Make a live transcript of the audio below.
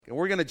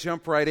going to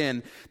jump right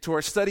in to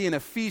our study in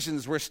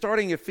Ephesians. We're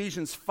starting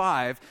Ephesians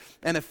 5,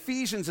 and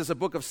Ephesians is a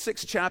book of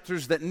 6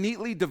 chapters that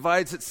neatly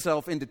divides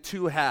itself into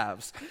 2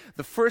 halves.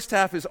 The first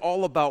half is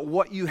all about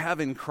what you have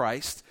in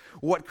Christ,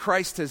 what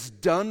Christ has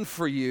done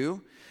for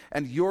you,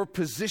 and your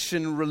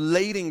position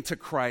relating to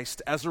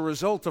Christ as a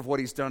result of what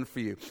he's done for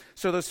you.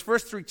 So those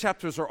first 3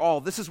 chapters are all,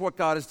 this is what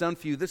God has done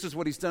for you, this is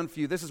what he's done for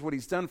you, this is what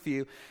he's done for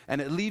you,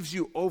 and it leaves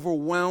you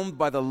overwhelmed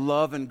by the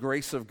love and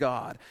grace of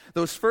God.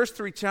 Those first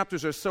 3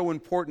 chapters are so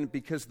important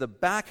because the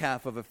back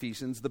half of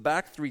Ephesians, the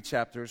back 3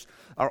 chapters,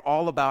 are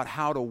all about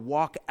how to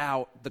walk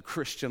out the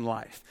Christian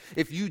life.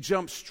 If you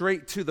jump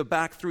straight to the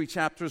back 3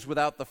 chapters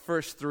without the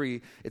first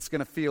 3, it's going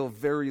to feel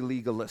very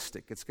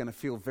legalistic. It's going to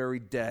feel very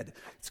dead.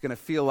 It's going to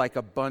feel like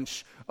a bunch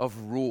of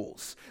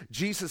rules.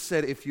 Jesus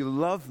said, if you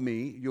love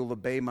me, you'll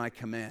obey my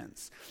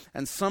commands.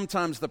 And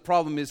sometimes the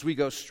problem is we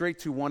go straight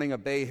to wanting to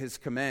obey his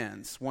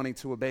commands,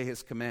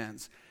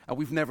 and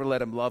we've never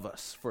let him love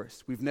us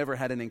first. We've never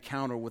had an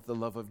encounter with the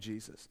love of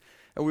Jesus.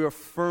 And we are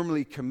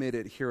firmly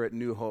committed here at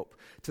New Hope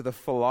to the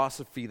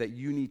philosophy that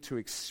you need to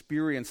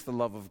experience the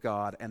love of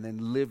God and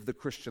then live the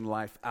Christian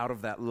life out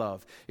of that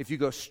love. If you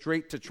go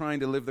straight to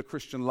trying to live the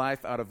Christian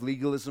life out of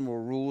legalism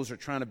or rules or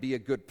trying to be a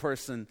good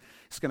person,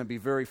 it's going to be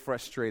very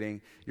frustrating.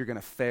 You're going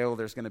to fail.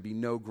 There's going to be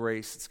no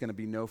grace. It's going to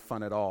be no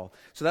fun at all.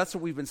 So that's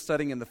what we've been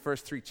studying in the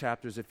first 3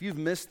 chapters. If you've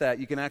missed that,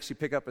 you can actually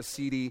pick up a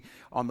CD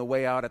on the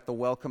way out at the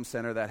Welcome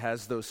Center that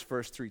has those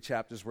first 3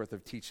 chapters worth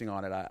of teaching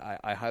on it.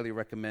 I highly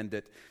recommend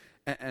it.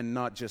 And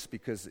not just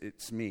because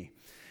it's me.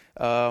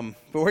 But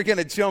we're going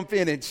to jump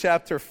in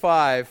chapter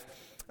 5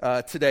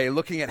 today,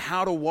 looking at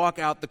how to walk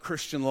out the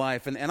Christian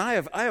life. And I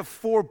have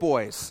 4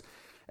 boys,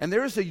 and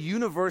there is a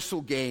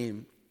universal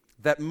game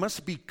that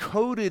must be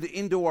coded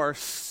into our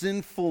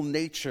sinful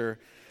nature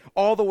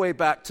all the way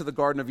back to the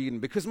Garden of Eden.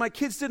 Because my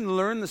kids didn't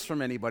learn this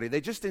from anybody.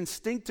 They just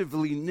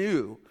instinctively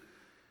knew,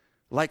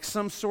 like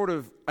some sort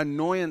of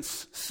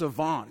annoyance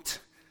savant,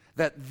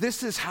 that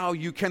this is how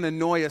you can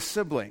annoy a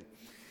sibling.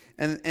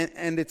 And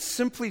it's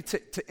simply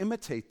to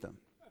imitate them.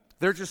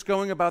 They're just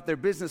going about their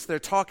business, they're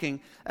talking,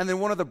 and then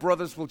one of the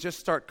brothers will just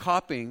start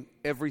copying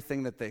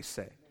everything that they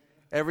say.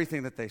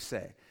 Everything that they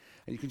say.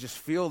 And you can just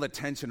feel the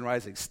tension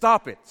rising.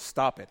 Stop it.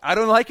 I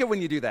don't like it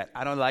when you do that.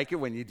 I don't like it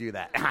when you do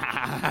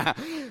that.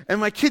 And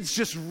my kids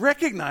just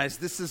recognize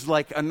this is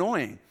like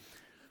annoying.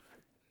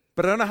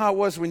 But I don't know how it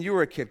was when you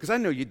were a kid, because I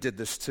know you did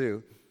this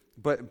too.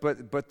 But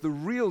the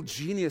real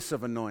genius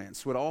of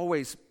annoyance would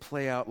always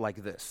play out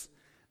like this.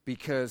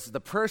 Because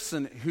the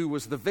person who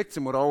was the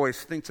victim would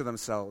always think to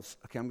themselves,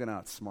 okay, I'm going to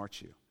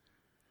outsmart you.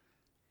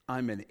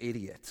 I'm an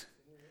idiot.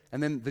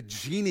 And then the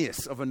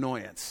genius of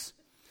annoyance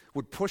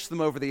would push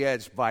them over the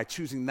edge by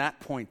choosing that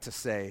point to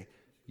say,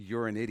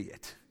 you're an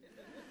idiot.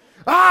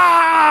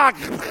 Ah!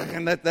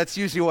 And that's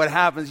usually what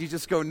happens. You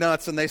just go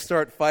nuts and they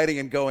start fighting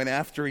and going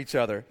after each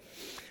other.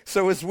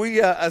 So as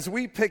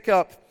we pick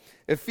up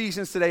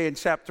Ephesians today in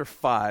chapter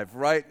 5,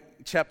 right?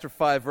 Chapter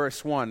 5,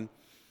 verse 1,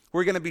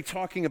 we're going to be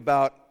talking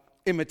about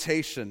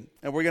imitation.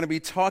 And we're going to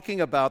be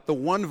talking about the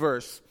one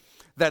verse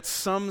that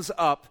sums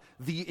up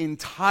the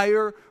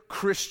entire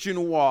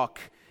Christian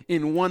walk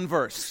in one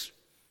verse.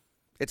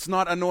 It's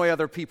not annoy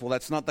other people.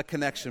 That's not the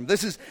connection.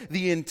 This is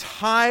the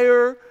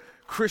entire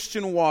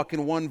Christian walk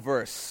in one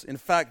verse. In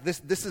fact,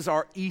 this is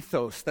our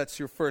ethos. That's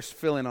your first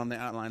fill-in on the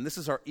outline. This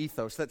is our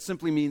ethos. That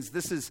simply means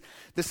this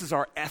is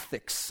our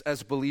ethics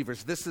as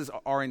believers. This is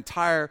our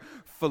entire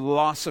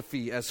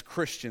philosophy as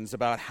Christians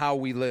about how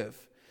we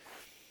live.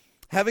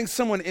 Having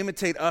someone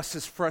imitate us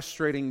is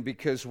frustrating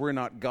because we're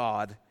not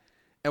God,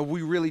 and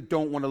we really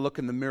don't want to look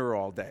in the mirror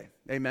all day.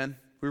 Amen?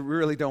 We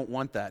really don't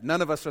want that.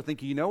 None of us are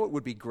thinking, you know what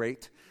would be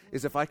great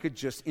is if I could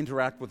just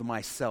interact with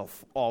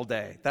myself all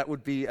day. That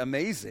would be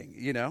amazing,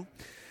 you know?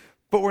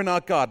 But we're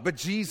not God. But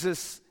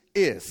Jesus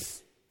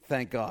is,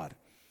 thank God.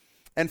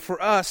 And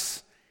for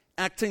us,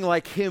 acting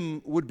like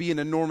him would be an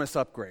enormous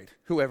upgrade,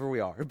 whoever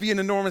we are. It would be an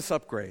enormous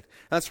upgrade.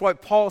 And that's why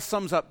Paul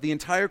sums up the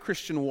entire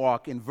Christian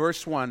walk in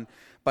verse 1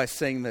 by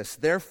saying this,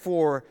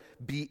 therefore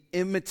be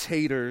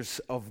imitators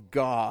of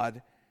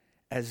God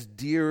as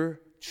dear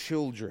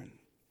children.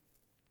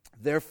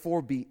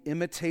 Therefore be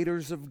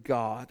imitators of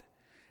God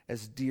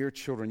as dear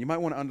children. You might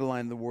want to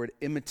underline the word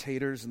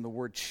imitators and the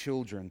word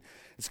children.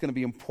 It's going to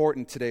be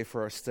important today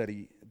for our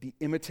study. Be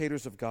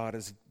imitators of God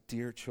as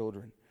dear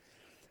children.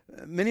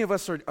 Many of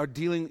us are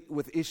dealing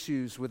with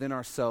issues within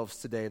ourselves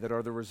today that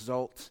are the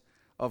result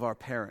of our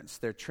parents.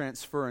 They're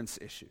transference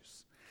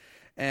issues.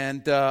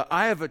 And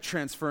I have a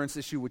transference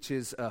issue, which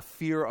is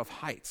fear of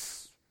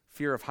heights.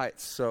 Fear of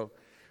heights. So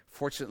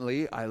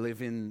fortunately, I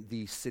live in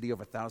the city of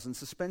 1,000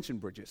 suspension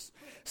bridges.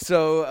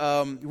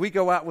 So we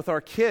go out with our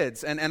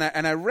kids, and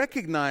I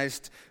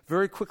recognized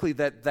very quickly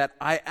that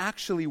I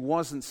actually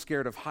wasn't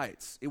scared of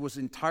heights. It was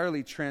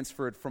entirely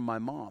transferred from my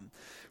mom.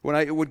 When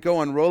I would go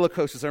on roller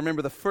coasters, I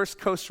remember the first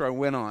coaster I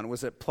went on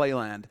was at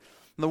Playland.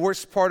 And the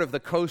worst part of the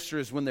coaster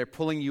is when they're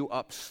pulling you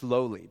up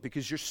slowly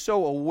because you're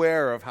so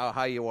aware of how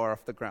high you are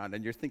off the ground,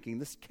 and you're thinking,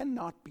 this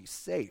cannot be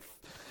safe.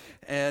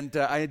 And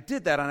I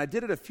did that, and I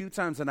did it a few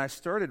times, and I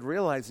started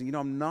realizing,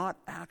 I'm not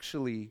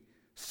actually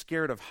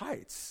scared of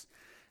heights.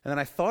 And then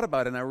I thought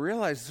about it, and I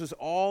realized this was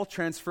all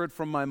transferred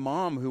from my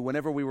mom, who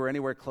whenever we were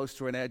anywhere close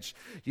to an edge,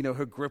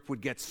 her grip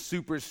would get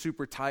super,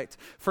 super tight.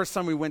 First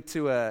time we went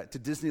to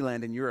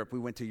Disneyland in Europe, we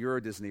went to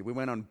Euro Disney. We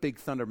went on Big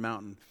Thunder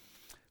Mountain,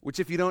 which,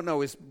 if you don't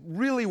know, is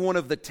really one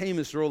of the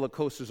tamest roller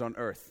coasters on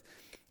earth.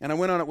 And I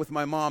went on it with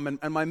my mom,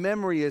 and my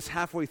memory is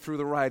halfway through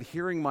the ride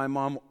hearing my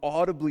mom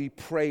audibly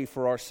pray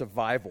for our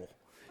survival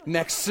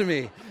next to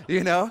me,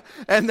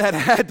 And that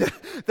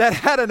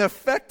had an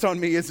effect on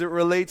me as it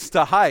relates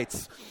to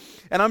heights.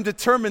 And I'm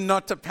determined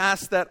not to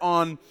pass that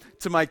on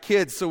to my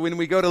kids. So when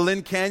we go to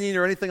Lynn Canyon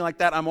or anything like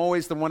that, I'm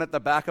always the one at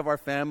the back of our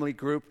family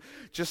group,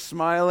 just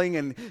smiling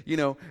and,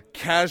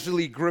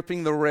 casually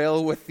gripping the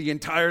rail with the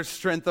entire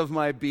strength of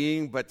my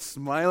being, but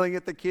smiling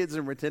at the kids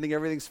and pretending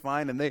everything's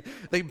fine. And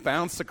they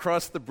bounce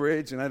across the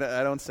bridge, and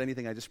I don't say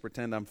anything. I just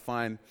pretend I'm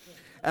fine.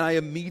 And I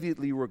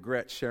immediately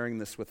regret sharing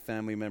this with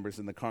family members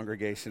in the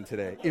congregation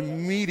today.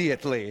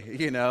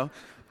 Immediately,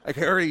 I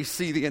can already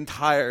see the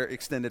entire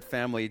extended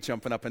family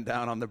jumping up and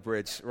down on the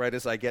bridge right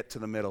as I get to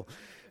the middle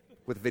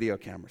with video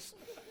cameras.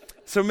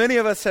 So many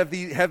of us have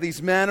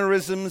these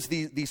mannerisms,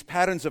 these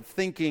patterns of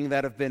thinking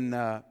that have been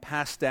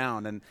passed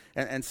down.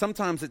 And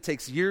sometimes it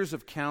takes years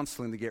of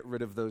counseling to get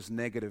rid of those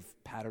negative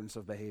patterns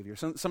of behavior.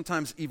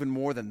 Sometimes even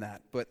more than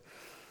that. But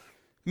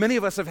many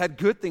of us have had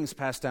good things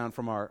passed down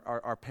from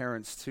our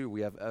parents too. We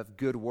have a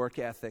good work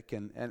ethic.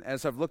 And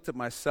as I've looked at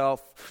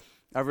myself,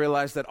 I've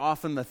realized that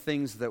often the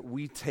things that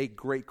we take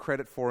great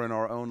credit for in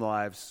our own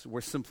lives,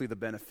 we're simply the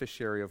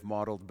beneficiary of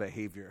modeled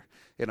behavior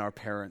in our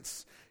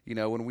parents.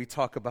 When we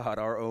talk about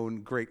our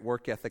own great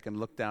work ethic and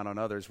look down on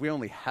others, we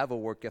only have a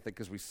work ethic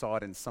because we saw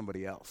it in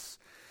somebody else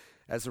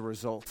as a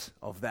result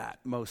of that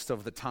most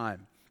of the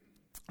time.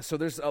 So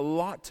there's a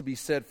lot to be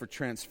said for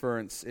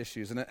transference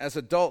issues. And as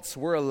adults,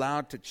 we're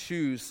allowed to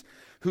choose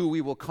who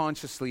we will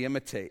consciously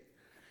imitate.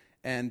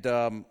 And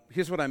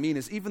here's what I mean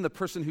is even the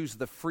person who's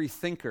the free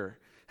thinker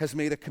has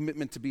made a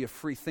commitment to be a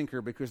free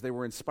thinker because they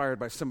were inspired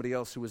by somebody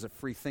else who was a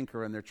free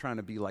thinker and they're trying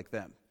to be like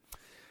them.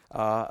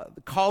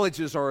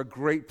 Colleges are a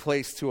great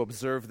place to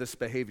observe this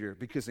behavior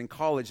because in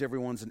college,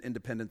 everyone's an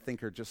independent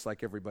thinker just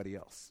like everybody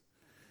else.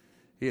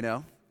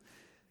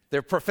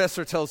 Their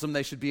professor tells them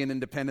they should be an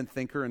independent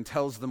thinker and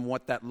tells them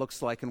what that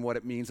looks like and what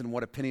it means and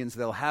what opinions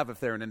they'll have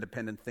if they're an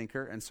independent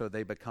thinker, and so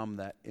they become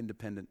that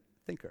independent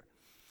thinker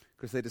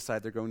because they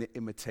decide they're going to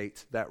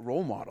imitate that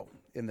role model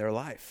in their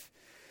life.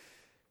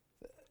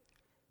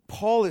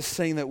 Paul is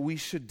saying that we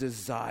should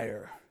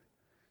desire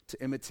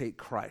to imitate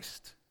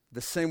Christ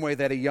the same way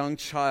that a young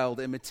child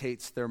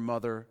imitates their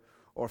mother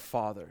or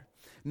father.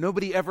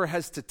 Nobody ever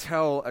has to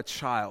tell a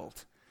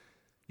child,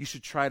 you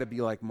should try to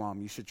be like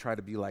mom, you should try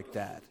to be like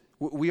dad.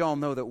 We all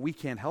know that we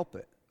can't help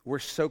it. We're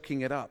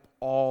soaking it up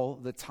all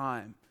the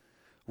time.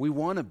 We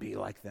want to be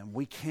like them.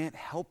 We can't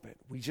help it.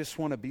 We just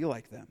want to be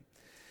like them.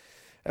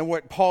 And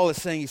what Paul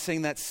is saying, he's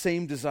saying that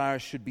same desire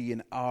should be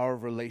in our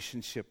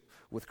relationship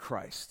with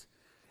Christ.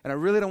 And I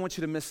really don't want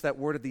you to miss that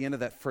word at the end of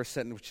that first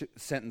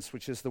sentence,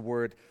 which is the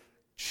word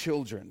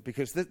children,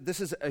 because this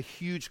is a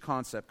huge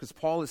concept, because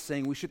Paul is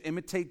saying we should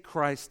imitate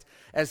Christ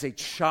as a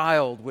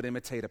child would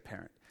imitate a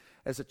parent.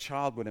 As a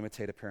child would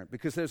imitate a parent,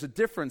 because there's a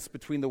difference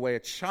between the way a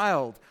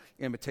child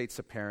imitates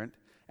a parent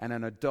and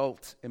an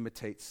adult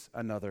imitates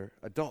another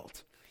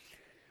adult.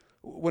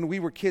 When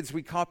we were kids,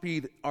 we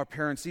copied our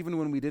parents even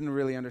when we didn't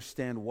really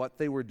understand what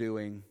they were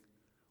doing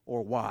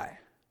or why.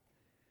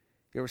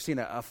 You ever seen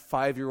a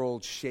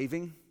 5-year-old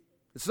shaving?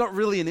 It's not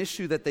really an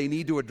issue that they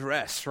need to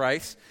address,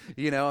 right?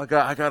 I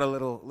got a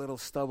little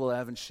stubble I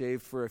haven't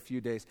shaved for a few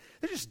days.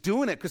 They're just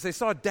doing it because they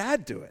saw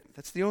dad do it.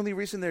 That's the only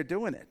reason they're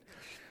doing it.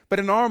 But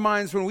in our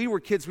minds, when we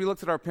were kids, we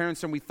looked at our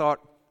parents and we thought,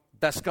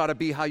 that's got to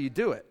be how you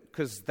do it,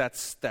 because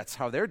that's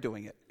how they're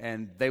doing it.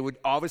 And they would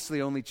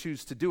obviously only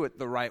choose to do it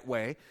the right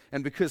way.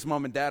 And because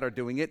mom and dad are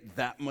doing it,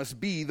 that must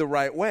be the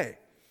right way.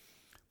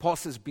 Paul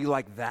says, be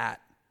like that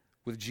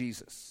with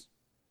Jesus.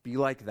 Be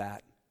like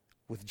that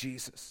with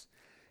Jesus.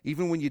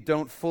 Even when you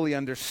don't fully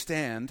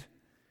understand,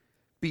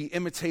 be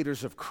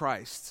imitators of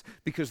Christ,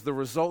 because the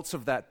results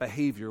of that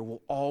behavior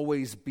will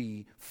always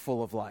be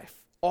full of life.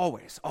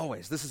 Always,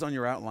 always. This is on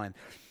your outline.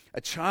 A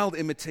child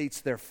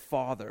imitates their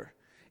father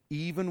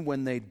even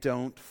when they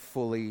don't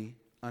fully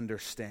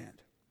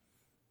understand.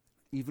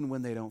 Even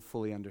when they don't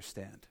fully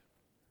understand.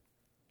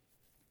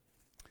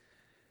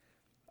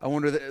 I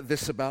wonder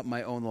this about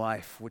my own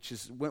life, which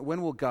is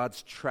when will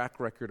God's track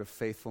record of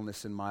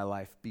faithfulness in my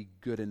life be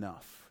good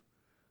enough?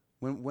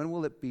 When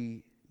will it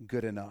be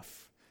good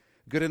enough?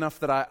 Good enough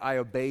that I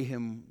obey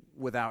him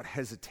without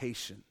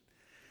hesitation.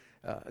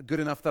 Good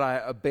enough that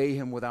I obey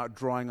him without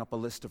drawing up a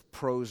list of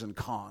pros and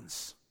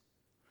cons.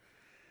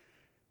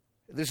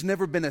 There's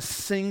never been a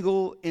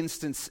single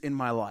instance in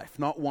my life,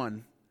 not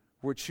one,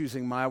 where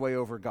choosing my way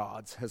over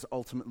God's has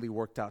ultimately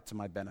worked out to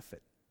my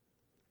benefit.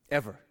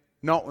 Ever.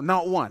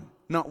 Not one.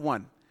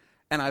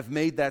 And I've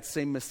made that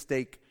same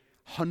mistake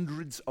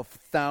hundreds of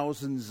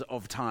thousands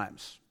of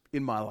times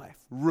in my life,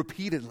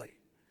 repeatedly.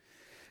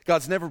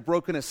 God's never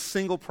broken a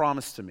single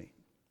promise to me.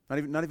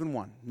 Not even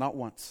one, not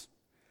once.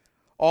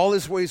 All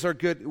his ways are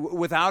good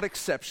without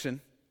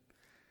exception.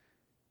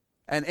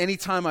 And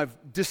anytime I've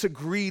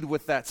disagreed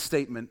with that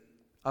statement,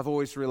 I've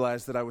always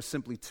realized that I was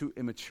simply too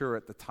immature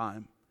at the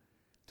time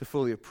to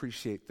fully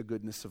appreciate the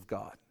goodness of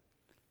God.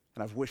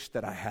 And I've wished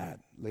that I had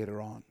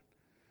later on.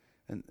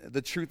 And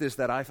the truth is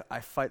that I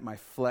fight my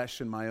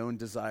flesh and my own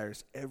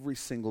desires every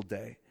single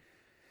day.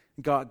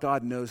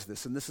 God knows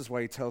this, and this is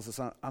why he tells us,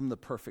 I'm the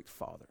perfect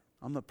father.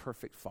 I'm the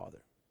perfect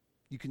father.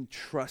 You can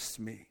trust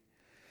me.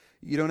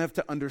 You don't have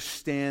to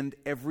understand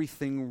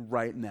everything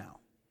right now,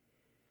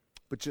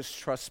 but just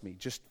trust me.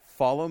 Just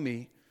follow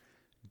me.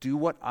 Do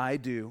what I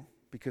do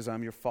because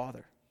I'm your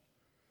father.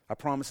 I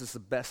promise it's the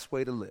best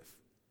way to live.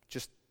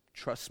 Just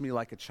trust me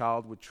like a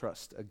child would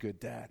trust a good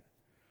dad.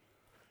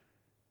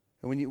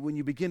 And when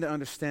you begin to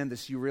understand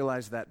this, you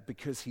realize that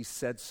because he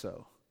said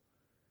so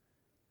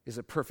is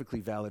a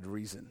perfectly valid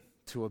reason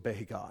to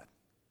obey God.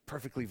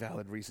 Perfectly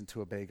valid reason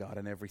to obey God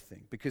in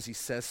everything, because he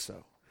says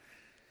so.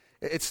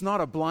 It's not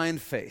a blind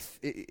faith.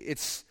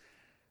 It's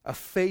a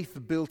faith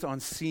built on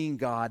seeing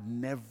God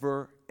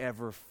never,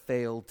 ever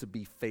fail to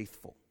be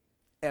faithful.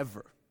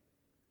 Ever.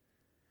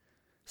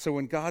 So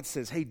when God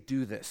says, hey,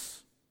 do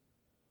this,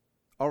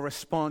 our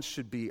response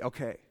should be,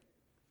 okay,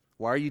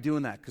 why are you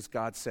doing that? Because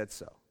God said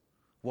so.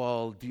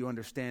 Well, do you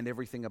understand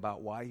everything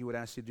about why he would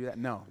ask you to do that?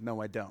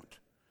 No, I don't.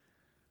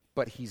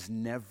 But he's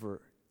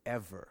never,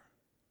 ever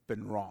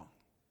been wrong.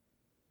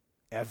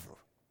 Ever.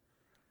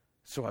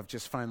 So I've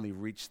just finally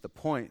reached the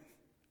point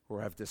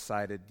where I've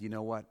decided, you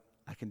know what?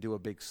 I can do a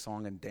big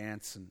song and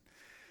dance and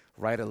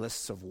write a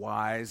list of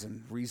whys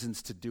and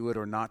reasons to do it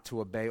or not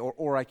to obey.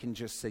 Or I can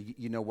just say,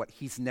 you know what?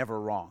 He's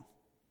never wrong.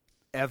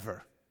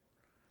 Ever.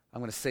 I'm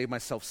going to save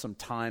myself some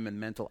time and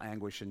mental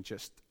anguish and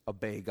just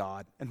obey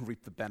God and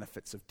reap the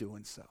benefits of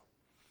doing so.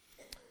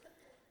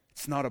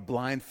 It's not a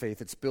blind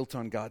faith. It's built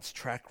on God's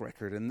track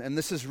record. And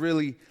this is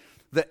really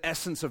the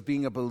essence of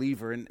being a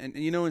believer. And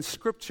you know, in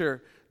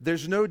Scripture,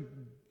 there's no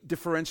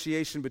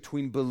differentiation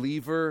between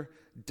believer,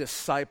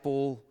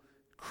 disciple,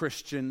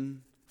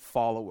 Christian,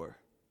 follower.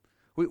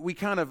 We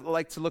kind of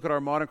like to look at our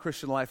modern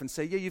Christian life and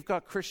say, yeah, you've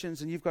got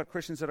Christians, and you've got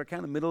Christians that are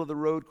kind of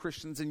middle-of-the-road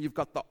Christians, and you've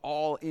got the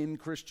all-in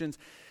Christians.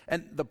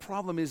 And the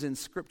problem is, in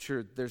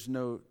Scripture, there's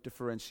no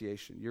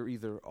differentiation. You're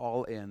either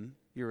all in,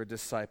 you're a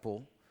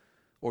disciple,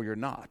 or you're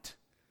not.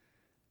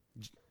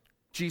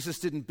 Jesus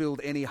didn't build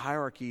any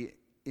hierarchy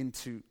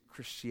into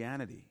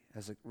Christianity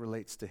as it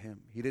relates to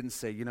him. He didn't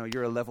say, you know,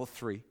 you're a level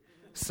 3.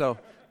 So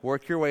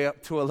work your way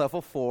up to a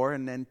level 4,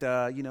 and then,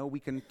 you know, we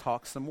can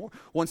talk some more.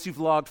 Once you've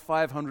logged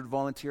 500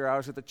 volunteer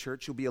hours at the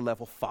church, you'll be a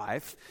level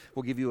 5.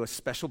 We'll give you a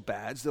special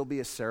badge. There'll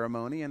be a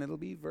ceremony, and it'll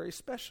be very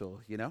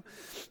special, you know.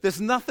 There's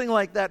nothing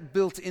like that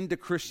built into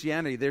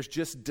Christianity. There's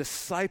just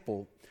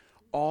disciple,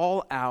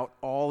 all out,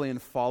 all in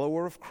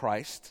follower of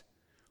Christ,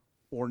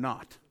 or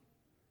not.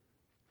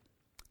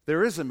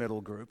 There is a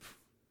middle group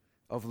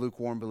of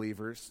lukewarm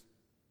believers,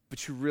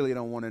 but you really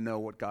don't want to know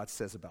what God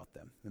says about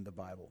them in the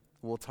Bible.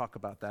 We'll talk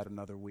about that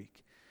another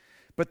week.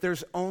 But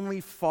there's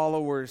only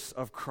followers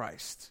of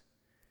Christ.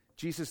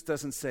 Jesus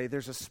doesn't say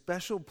there's a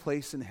special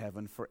place in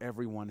heaven for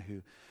everyone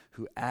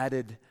who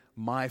added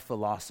my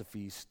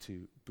philosophies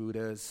to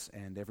Buddha's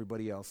and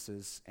everybody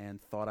else's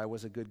and thought I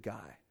was a good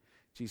guy.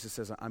 Jesus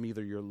says, I'm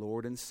either your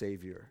Lord and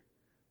Savior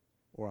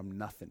or I'm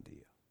nothing to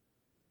you.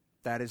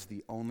 That is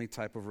the only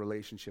type of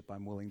relationship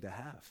I'm willing to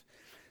have.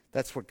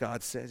 That's what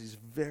God says. He's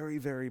very,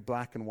 very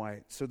black and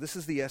white. So this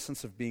is the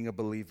essence of being a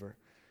believer.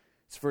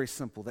 It's very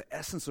simple. The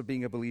essence of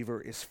being a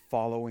believer is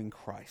following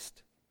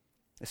Christ.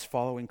 It's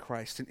following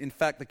Christ. And in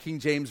fact, the King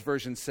James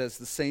Version says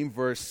the same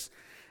verse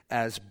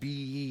as, be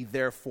ye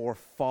therefore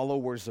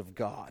followers of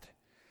God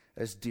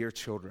as dear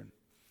children.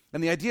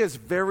 And the idea is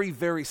very,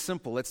 very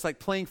simple. It's like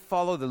playing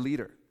follow the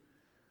leader.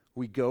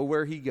 We go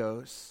where he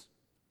goes.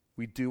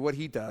 We do what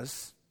he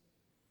does.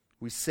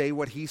 We say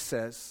what he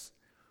says.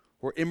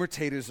 We're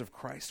imitators of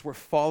Christ. We're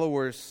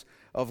followers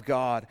of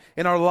God.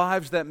 In our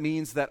lives, that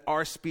means that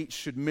our speech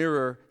should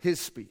mirror his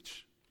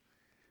speech.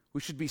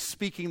 We should be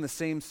speaking the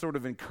same sort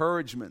of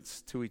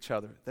encouragements to each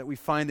other that we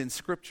find in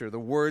Scripture, the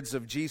words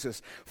of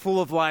Jesus,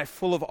 full of life,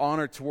 full of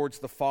honor towards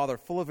the Father,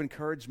 full of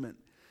encouragement.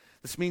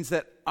 This means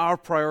that our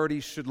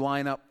priorities should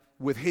line up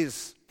with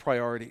his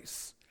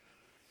priorities.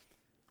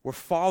 We're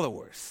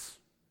followers,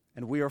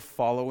 and we are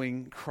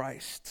following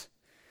Christ.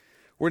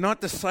 We're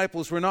not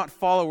disciples, we're not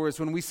followers.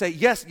 When we say,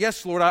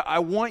 yes, Lord, I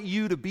want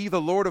you to be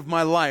the Lord of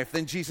my life,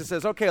 then Jesus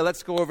says, okay,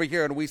 let's go over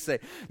here. And we say,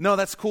 no,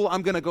 that's cool,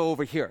 I'm going to go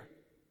over here.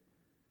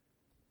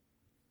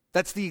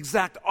 That's the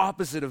exact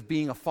opposite of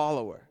being a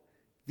follower.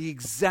 The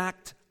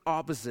exact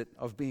opposite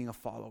of being a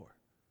follower.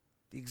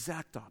 The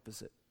exact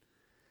opposite.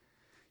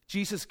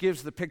 Jesus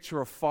gives the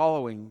picture of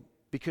following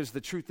because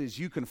the truth is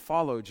you can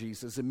follow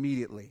Jesus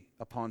immediately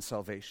upon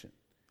salvation.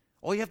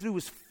 All you have to do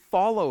is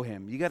follow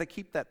him. You got to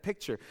keep that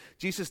picture.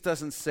 Jesus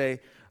doesn't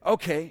say,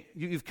 okay,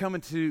 you've come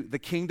into the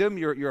kingdom.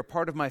 You're a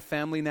part of my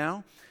family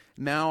now.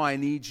 Now I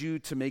need you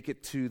to make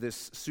it to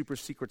this super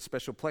secret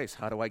special place.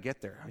 How do I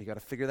get there? You got to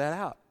figure that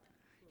out.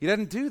 He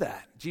doesn't do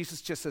that.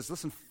 Jesus just says,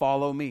 listen,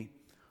 follow me.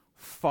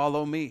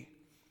 Follow me.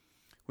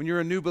 When you're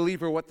a new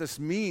believer, what this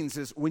means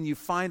is when you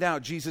find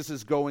out Jesus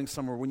is going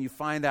somewhere, when you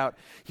find out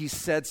he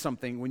said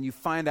something, when you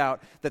find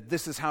out that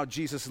this is how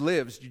Jesus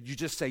lives, you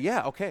just say,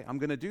 yeah, okay, I'm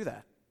going to do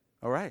that.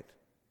 All right.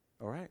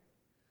 All right.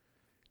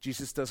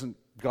 Jesus doesn't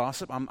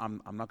gossip.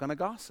 I'm not going to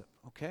gossip.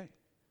 Okay.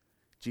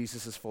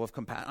 Jesus is full of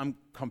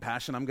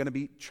compassion. I'm going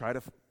to try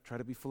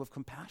to be full of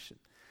compassion.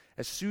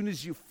 As soon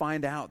as you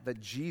find out that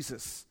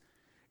Jesus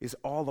is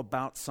all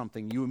about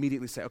something, you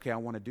immediately say, okay, I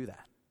want to do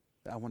that.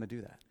 I want to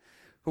do that.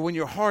 But when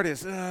your heart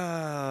is,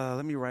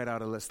 let me write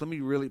out a list. Let me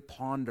really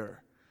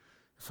ponder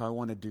if I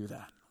want to do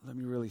that. Let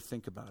me really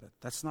think about it.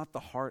 That's not the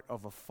heart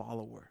of a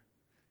follower.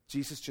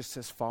 Jesus just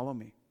says, follow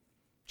me.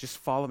 Just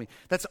follow me.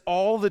 That's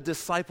all the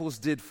disciples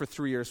did for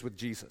 3 years with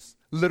Jesus.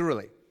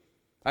 Literally.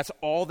 That's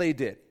all they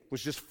did,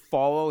 was just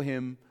follow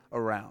him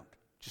around.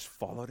 Just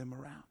followed him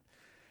around.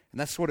 And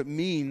that's what it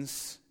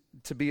means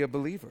to be a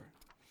believer.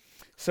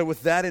 So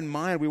with that in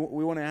mind, we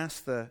want to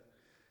ask the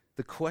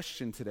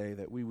question today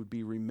that we would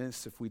be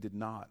remiss if we did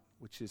not,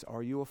 which is,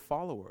 are you a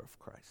follower of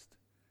Christ?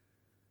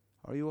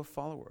 Are you a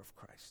follower of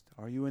Christ?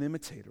 Are you an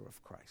imitator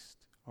of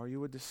Christ? Are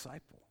you a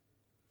disciple?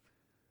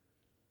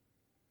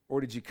 Or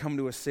did you come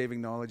to a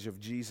saving knowledge of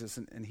Jesus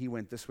and he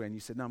went this way and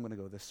you said, no, I'm going to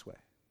go this way?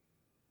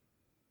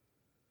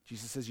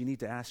 Jesus says you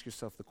need to ask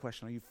yourself the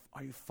question,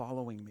 are you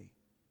following me?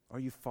 Are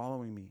you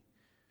following me?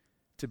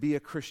 To be a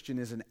Christian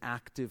is an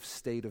active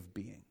state of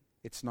being.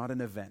 It's not an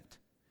event.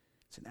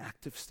 It's an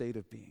active state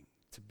of being,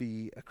 to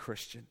be a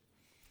Christian.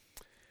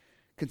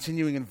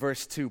 Continuing in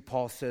verse 2,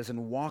 Paul says,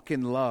 and walk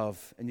in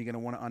love, and you're going to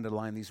want to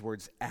underline these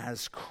words,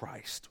 as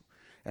Christ.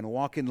 And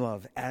walk in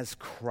love as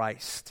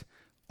Christ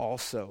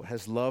also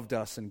has loved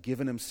us and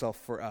given himself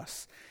for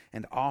us,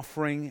 an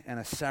offering and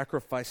a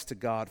sacrifice to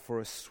God for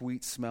a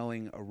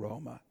sweet-smelling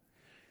aroma.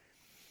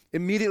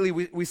 Immediately,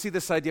 we see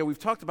this idea, we've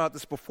talked about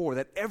this before,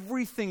 that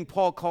everything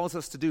Paul calls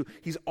us to do,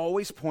 he's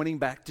always pointing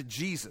back to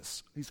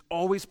Jesus. He's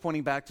always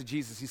pointing back to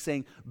Jesus. He's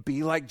saying,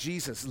 be like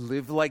Jesus,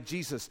 live like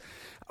Jesus.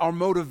 Our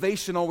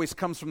motivation always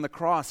comes from the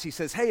cross. He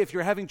says, hey, if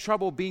you're having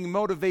trouble being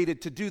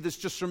motivated to do this,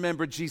 just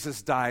remember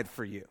Jesus died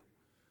for you.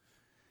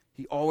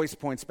 He always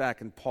points back,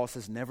 and Paul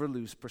says, never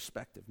lose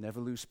perspective, never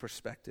lose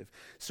perspective.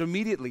 So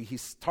immediately,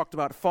 he's talked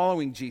about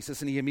following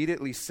Jesus, and he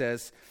immediately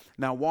says,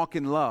 now walk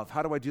in love.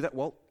 How do I do that?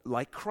 Well,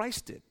 like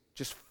Christ did.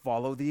 Just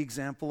follow the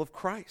example of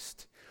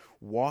Christ.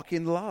 Walk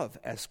in love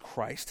as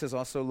Christ has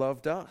also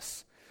loved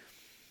us.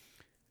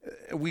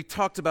 We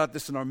talked about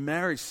this in our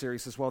marriage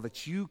series as well,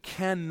 that you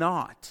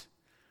cannot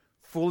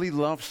fully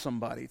love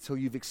somebody till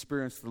you've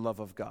experienced the love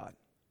of God.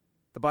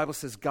 The Bible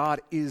says God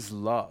is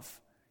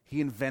love.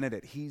 He invented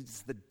it.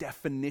 He's the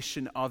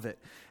definition of it.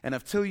 And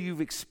until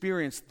you've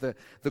experienced the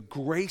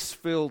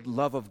grace-filled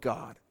love of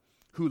God,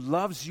 who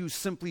loves you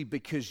simply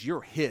because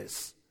you're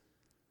his,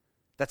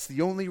 that's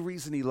the only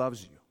reason he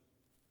loves you.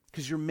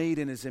 Because you're made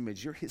in his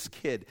image. You're his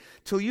kid.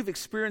 Till you've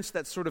experienced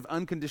that sort of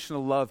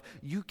unconditional love,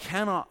 you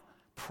cannot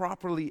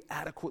properly,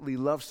 adequately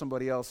love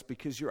somebody else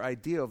because your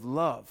idea of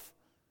love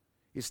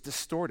is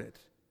distorted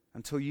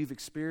until you've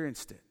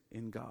experienced it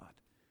in God.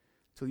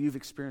 Till you've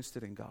experienced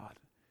it in God.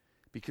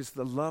 Because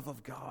the love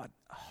of God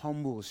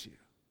humbles you.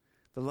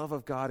 The love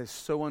of God is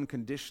so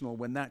unconditional.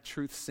 When that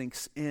truth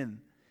sinks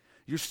in,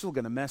 you're still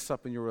going to mess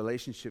up in your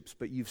relationships,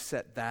 but you've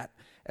set that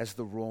as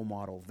the role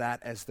model,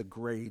 that as the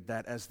grade,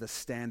 that as the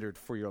standard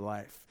for your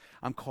life.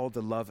 I'm called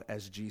to love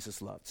as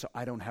Jesus loved, so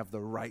I don't have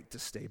the right to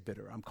stay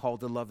bitter. I'm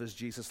called to love as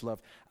Jesus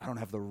loved. I don't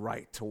have the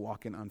right to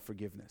walk in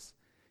unforgiveness.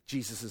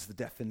 Jesus is the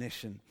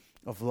definition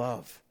of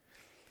love.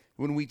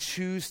 When we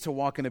choose to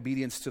walk in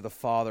obedience to the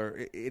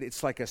Father,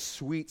 it's like a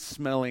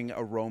sweet-smelling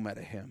aroma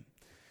to him.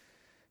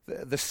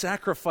 The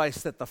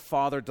sacrifice that the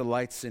Father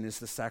delights in is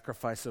the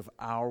sacrifice of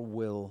our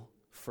will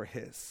for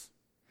his.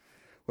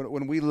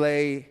 When we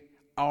lay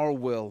our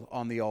will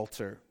on the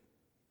altar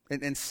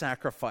and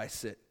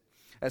sacrifice it,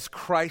 as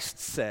Christ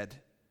said,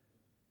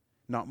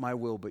 not my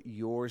will but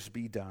yours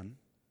be done,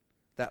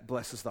 that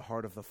blesses the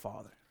heart of the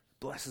Father.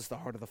 Blesses the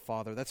heart of the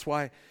Father. That's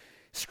why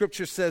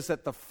Scripture says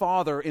that the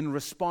Father, in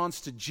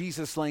response to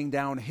Jesus laying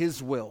down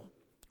his will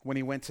when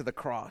he went to the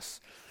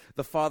cross,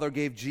 the Father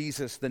gave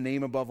Jesus the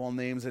name above all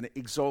names and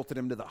exalted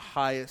him to the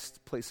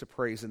highest place of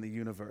praise in the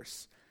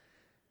universe.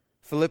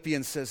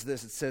 Philippians says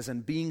this, it says,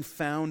 and being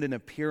found in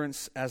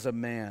appearance as a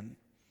man,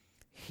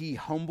 he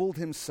humbled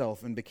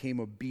himself and became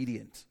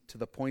obedient to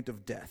the point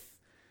of death,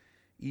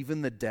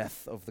 even the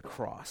death of the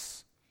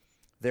cross.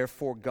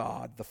 Therefore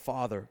God, the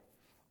Father,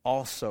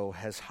 also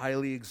has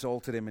highly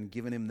exalted him and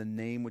given him the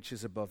name which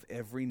is above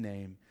every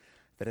name,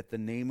 that at the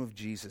name of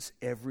Jesus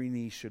every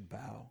knee should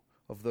bow,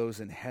 of those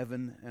in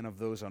heaven and of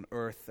those on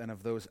earth and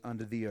of those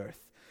under the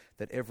earth,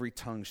 that every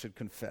tongue should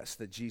confess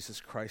that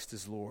Jesus Christ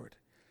is Lord,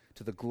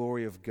 to the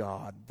glory of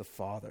God the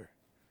Father.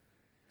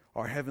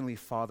 Our Heavenly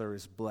Father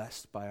is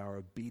blessed by our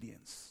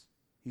obedience.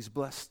 He's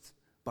blessed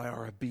by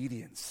our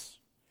obedience.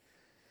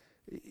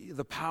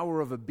 The power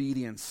of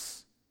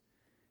obedience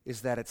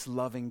is that it's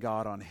loving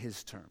God on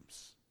his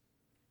terms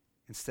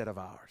instead of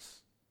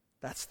ours.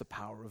 That's the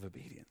power of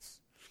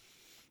obedience.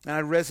 And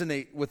I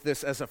resonate with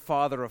this as a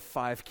father of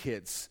 5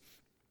 kids.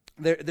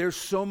 There's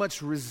so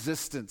much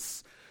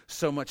resistance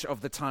so much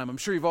of the time. I'm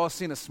sure you've all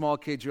seen a small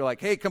kid. You're like,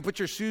 hey, come put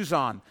your shoes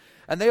on.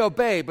 And they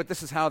obey, but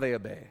this is how they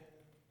obey.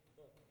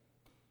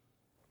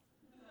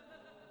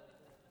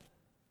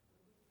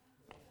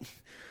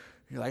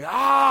 You're like,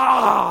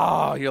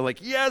 You're like,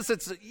 yes,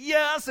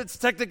 it's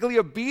technically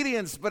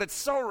obedience, but it's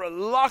so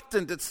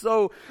reluctant. It's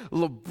so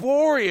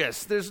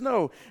laborious. There's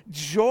no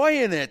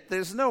joy in it.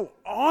 There's no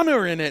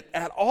honor in it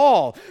at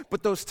all.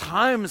 But those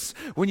times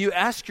when you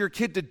ask your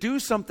kid to do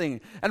something,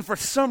 and for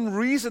some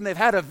reason they've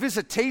had a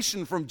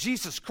visitation from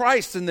Jesus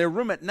Christ in their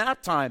room at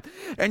nap time,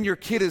 and your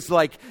kid is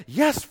like,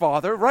 yes,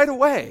 Father, right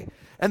away.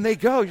 And they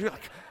go, you're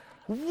like,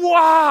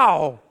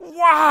 wow,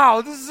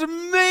 this is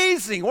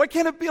amazing. Why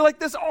can't it be like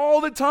this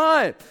all the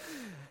time?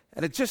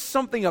 And it's just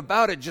something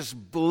about it just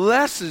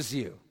blesses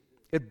you.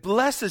 It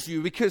blesses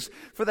you because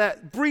for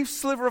that brief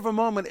sliver of a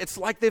moment, it's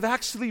like they've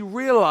actually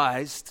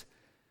realized,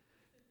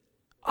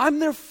 I'm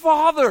their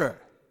father.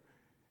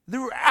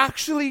 They're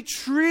actually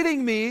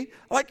treating me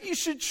like you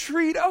should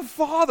treat a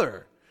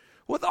father,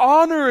 with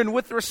honor and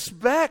with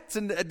respect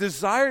and a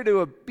desire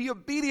to be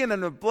obedient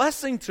and a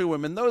blessing to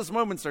him. And those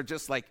moments are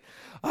just like,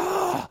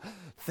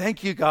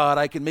 thank you, God,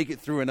 I can make it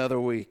through another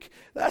week.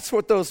 That's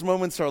what those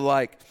moments are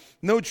like.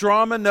 No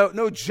drama,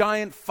 no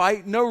giant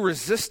fight, no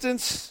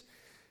resistance.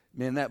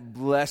 Man, that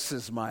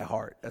blesses my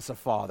heart as a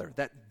father.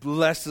 That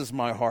blesses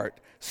my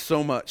heart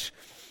so much.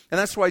 And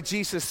that's why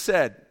Jesus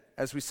said,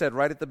 as we said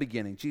right at the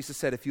beginning, Jesus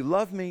said, if you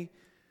love me,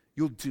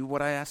 you'll do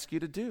what I ask you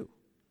to do.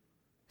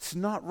 It's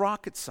not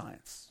rocket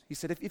science. He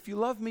said, if you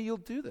love me, you'll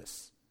do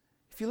this.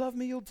 If you love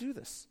me, you'll do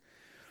this.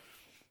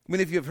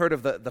 Many of you have heard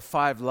of the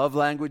 5 love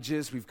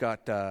languages. We've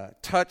got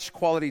touch,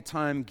 quality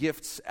time,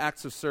 gifts,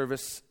 acts of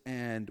service,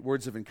 and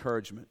words of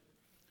encouragement.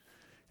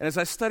 And as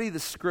I study the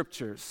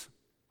scriptures,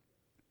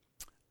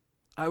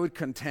 I would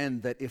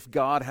contend that if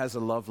God has a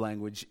love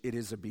language, it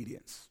is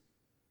obedience.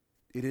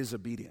 It is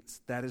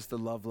obedience. That is the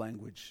love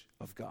language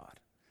of God.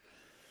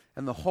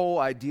 And the whole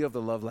idea of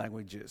the love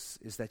languages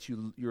is that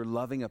you're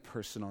loving a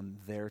person on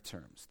their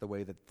terms, the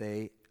way that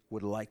they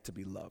would like to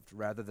be loved,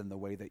 rather than the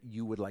way that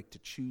you would like to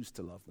choose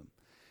to love them.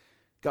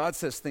 God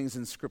says things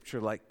in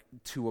Scripture like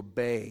to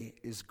obey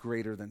is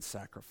greater than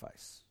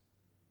sacrifice.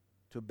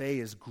 To obey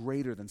is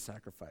greater than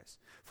sacrifice.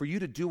 For you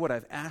to do what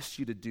I've asked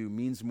you to do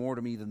means more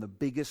to me than the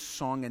biggest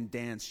song and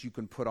dance you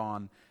can put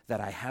on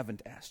that I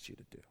haven't asked you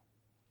to do.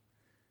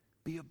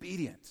 Be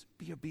obedient.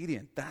 Be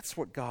obedient. That's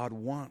what God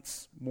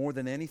wants more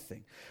than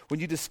anything. When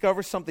you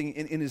discover something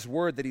in His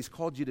Word that He's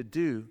called you to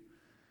do,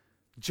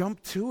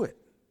 jump to it.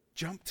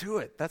 Jump to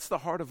it. That's the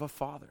heart of a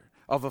follower.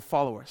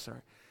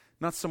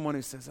 Not someone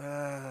who says,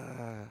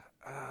 okay.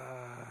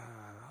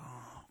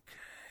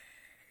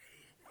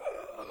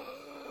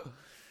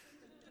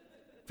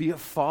 Be a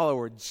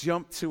follower.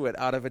 Jump to it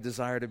out of a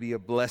desire to be a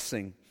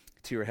blessing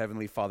to your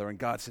Heavenly Father. And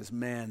God says,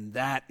 man,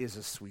 that is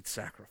a sweet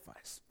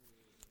sacrifice.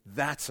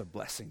 That's a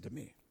blessing to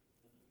me.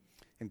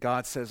 And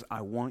God says,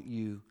 I want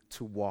you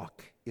to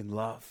walk in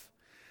love.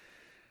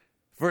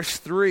 Verse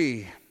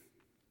 3,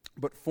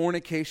 but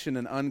fornication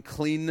and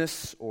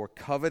uncleanness or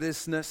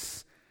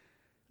covetousness,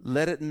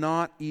 let it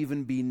not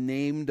even be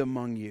named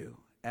among you,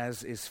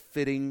 as is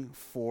fitting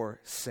for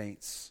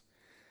saints.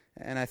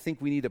 And I think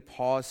we need to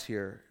pause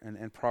here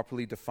and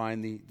properly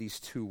define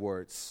these 2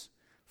 words,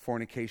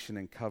 fornication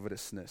and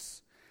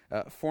covetousness.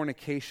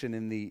 Fornication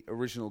in the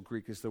original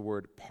Greek is the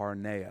word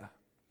parneia,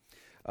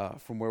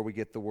 from where we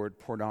get the word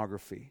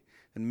pornography.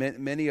 And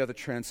many other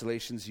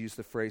translations use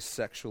the phrase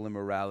sexual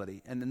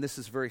immorality. And then this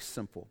is very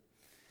simple.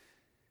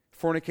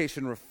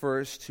 Fornication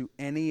refers to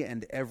any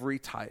and every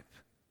type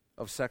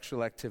of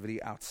sexual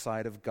activity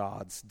outside of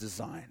God's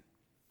design.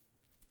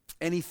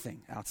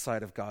 Anything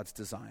outside of God's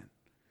design.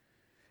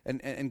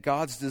 And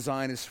God's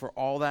design is for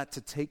all that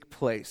to take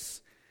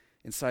place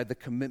inside the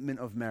commitment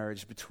of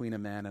marriage between a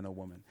man and a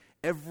woman.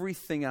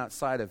 Everything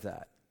outside of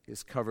that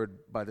is covered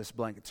by this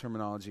blanket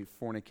terminology,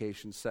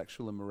 fornication,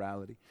 sexual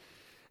immorality.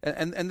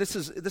 And this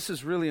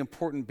is really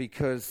important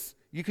because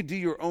you could do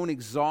your own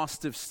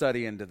exhaustive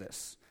study into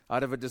this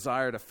out of a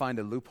desire to find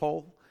a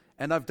loophole.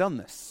 And I've done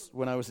this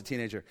when I was a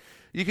teenager.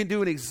 You can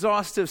do an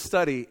exhaustive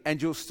study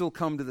and you'll still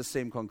come to the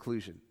same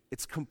conclusion.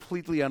 It's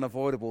completely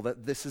unavoidable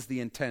that this is the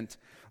intent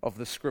of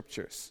the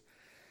Scriptures.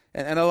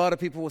 And a lot of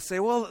people will say,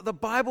 well, the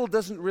Bible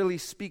doesn't really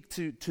speak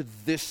to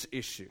this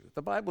issue.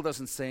 The Bible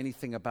doesn't say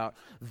anything about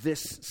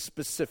this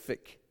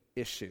specific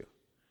issue.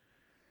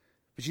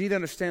 But you need to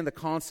understand the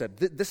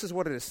concept. This is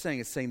what it is saying.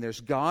 It's saying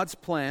there's God's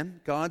plan,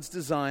 God's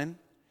design,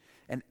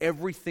 and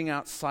everything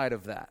outside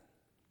of that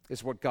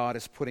is what God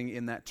is putting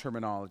in that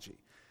terminology.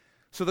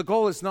 So the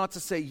goal is not to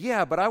say,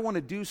 yeah, but I want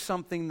to do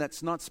something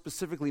that's not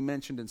specifically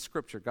mentioned in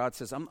Scripture. God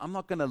says, I'm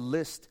not going to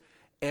list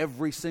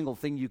every single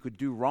thing you could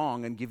do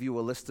wrong and give you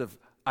a list of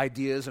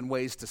ideas and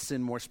ways to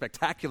sin more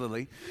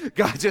spectacularly.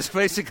 God just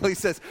basically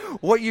says,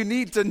 what you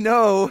need to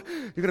know,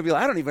 you're going to be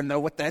like, I don't even know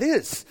what that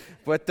is.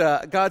 But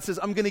God says,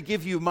 I'm going to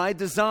give you my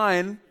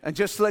design and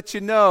just let you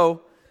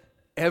know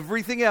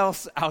Everything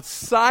else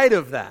outside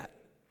of that,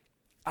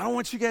 I don't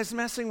want you guys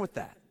messing with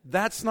that.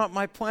 That's not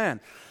my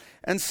plan.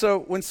 And so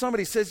when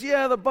somebody says,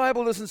 yeah, the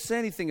Bible doesn't say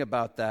anything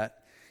about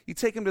that, you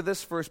take them to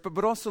this verse,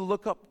 but also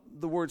look up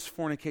the words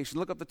fornication.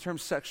 Look up the term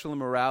sexual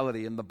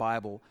immorality in the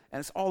Bible, and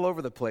it's all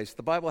over the place.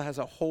 The Bible has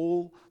a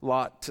whole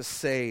lot to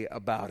say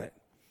about it.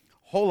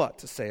 Whole lot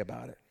to say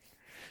about it.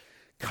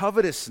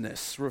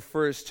 Covetousness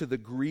refers to the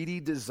greedy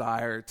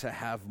desire to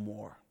have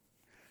more.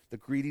 The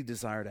greedy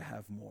desire to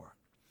have more.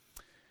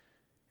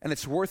 And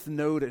it's worth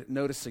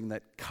noticing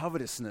that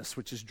covetousness,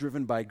 which is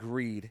driven by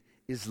greed,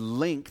 is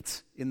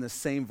linked in the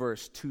same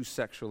verse to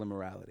sexual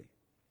immorality.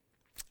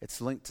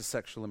 It's linked to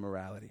sexual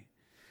immorality.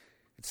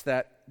 It's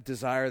that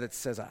desire that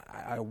says,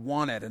 I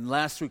want it. And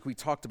last week we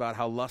talked about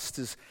how lust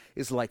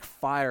is like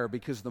fire,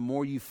 because the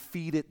more you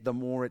feed it, the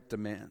more it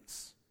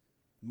demands.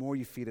 The more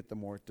you feed it, the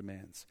more it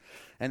demands.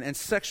 And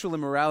sexual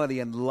immorality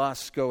and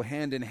lust go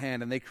hand in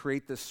hand, and they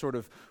create this sort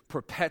of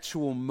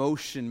perpetual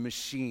motion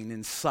machine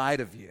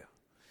inside of you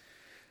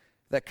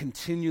that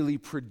continually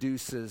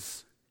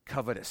produces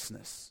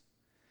covetousness,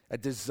 a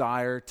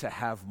desire to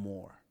have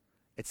more.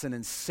 It's an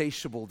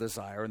insatiable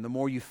desire, and the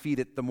more you feed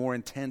it, the more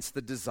intense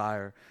the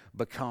desire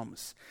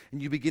becomes. And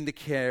you begin to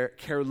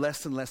care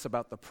less and less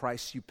about the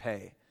price you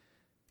pay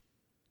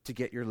to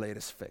get your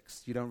latest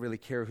fix. You don't really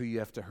care who you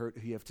have to hurt,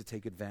 who you have to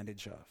take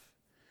advantage of.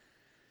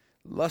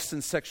 Lust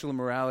and sexual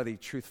immorality,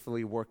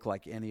 truthfully, work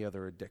like any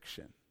other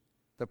addiction.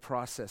 The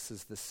process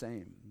is the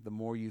same. The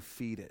more you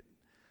feed it,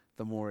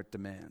 the more it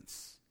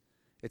demands.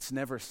 It's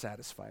never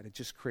satisfied. It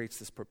just creates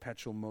this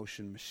perpetual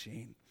motion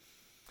machine.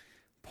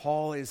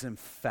 Paul is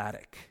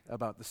emphatic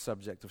about the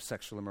subject of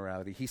sexual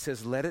immorality. He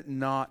says, let it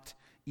not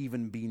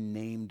even be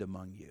named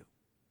among you.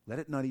 Let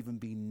it not even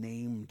be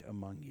named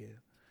among you.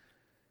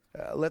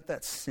 Let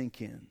that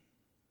sink in.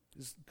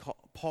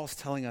 Paul's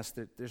telling us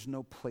that there's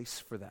no place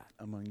for that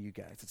among you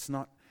guys. It's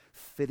not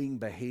fitting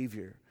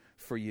behavior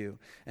for you.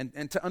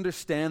 And to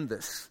understand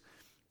this,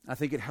 I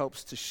think it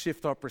helps to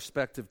shift our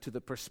perspective to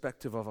the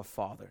perspective of a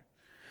father.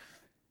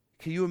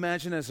 Can you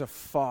imagine as a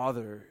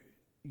father,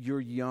 your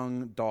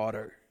young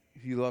daughter,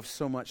 who you love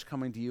so much,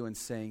 coming to you and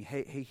saying,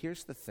 hey,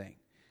 here's the thing.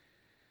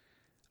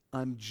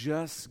 I'm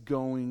just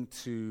going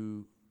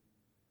to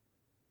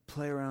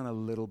play around a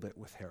little bit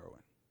with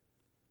heroin.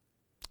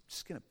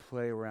 Just going to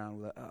play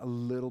around with a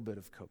little bit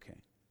of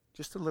cocaine.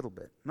 Just a little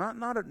bit. Not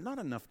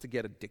enough to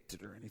get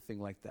addicted or anything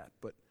like that,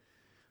 but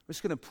I'm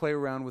just going to play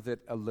around with it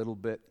a little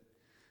bit.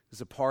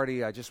 There's a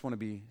party. I just want to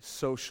be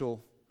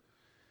social.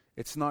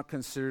 It's not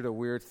considered a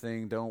weird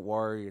thing. Don't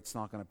worry. It's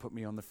not going to put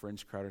me on the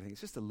fringe crowd or anything.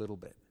 It's just a little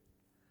bit.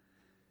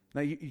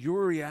 Now,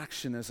 your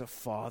reaction as a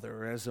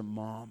father or as a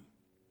mom,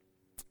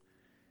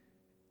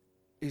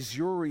 is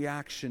your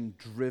reaction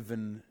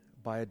driven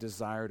by a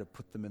desire to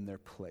put them in their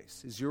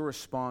place? Is your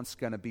response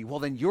going to be, well,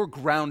 then you're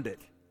grounded?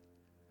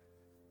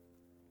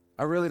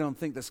 I really don't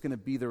think that's going to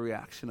be the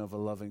reaction of a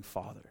loving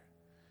father.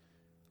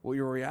 What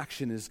your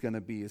reaction is going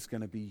to be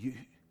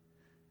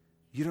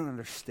you don't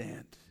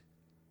understand.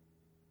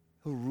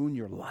 It'll ruin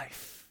your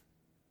life.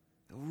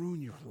 It'll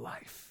ruin your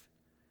life.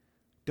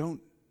 Don't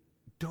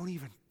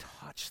even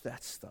touch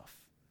that stuff.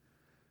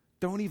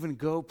 Don't even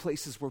go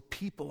places where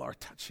people are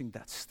touching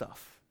that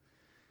stuff,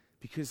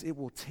 because it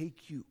will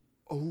take you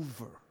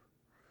over.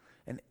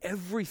 And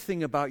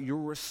everything about your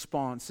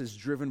response is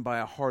driven by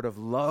a heart of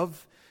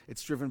love.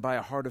 It's driven by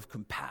a heart of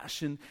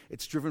compassion.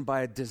 It's driven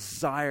by a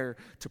desire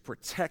to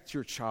protect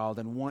your child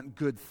and want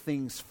good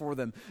things for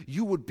them.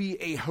 You would be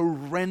a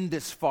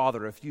horrendous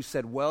father if you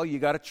said, well, you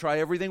got to try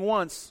everything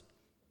once.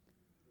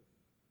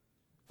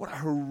 What a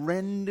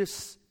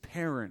horrendous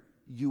parent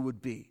you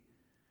would be.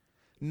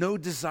 No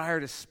desire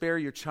to spare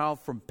your child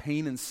from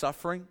pain and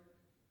suffering.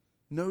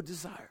 No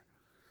desire.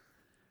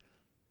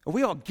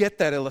 We all get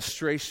that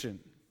illustration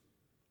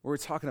where we're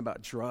talking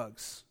about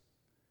drugs.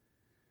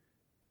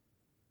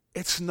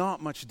 It's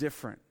not much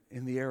different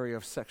in the area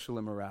of sexual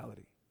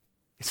immorality.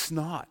 It's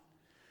not.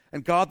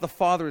 And God the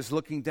Father is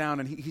looking down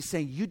and he's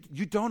saying,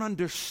 you don't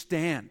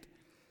understand.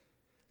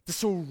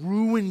 This will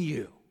ruin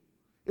you.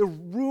 It'll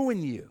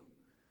ruin you.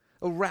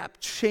 It'll wrap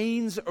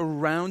chains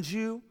around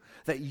you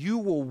that you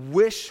will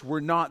wish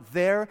were not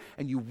there,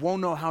 and you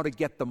won't know how to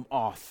get them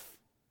off.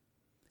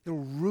 It'll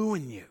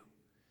ruin you.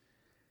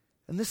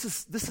 And this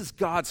is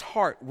God's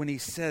heart when he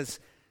says,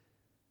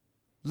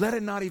 let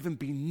it not even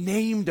be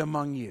named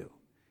among you.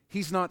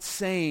 He's not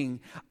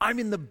saying, I'm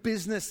in the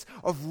business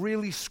of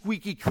really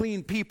squeaky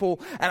clean people,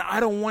 and I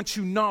don't want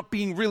you not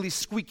being really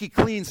squeaky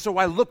clean so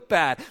I look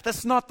bad.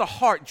 That's not the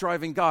heart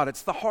driving God.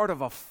 It's the heart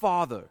of a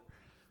father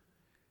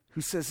who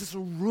says, this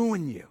will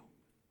ruin you.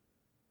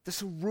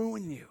 This will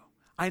ruin you.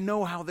 I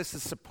know how this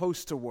is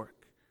supposed to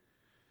work.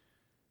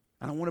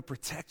 And I want to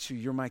protect you.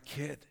 You're my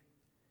kid.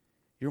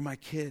 You're my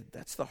kid.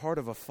 That's the heart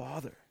of a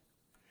father.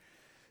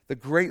 The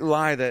great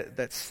lie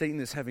that Satan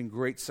is having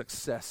great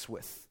success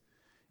with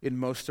in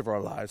most of our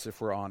lives,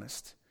 if we're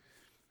honest,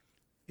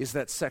 is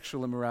that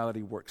sexual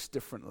immorality works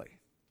differently,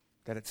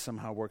 that it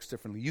somehow works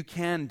differently. You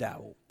can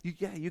dabble. You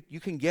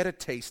can get a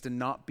taste and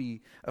not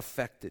be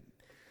affected.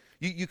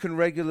 You can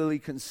regularly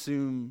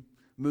consume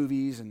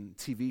movies and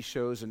TV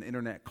shows and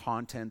internet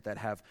content that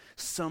have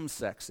some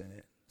sex in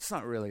it. It's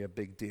not really a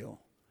big deal.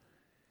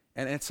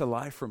 And it's a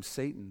lie from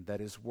Satan that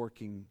is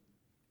working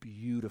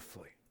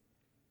beautifully.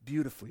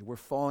 Beautifully. We're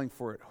falling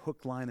for it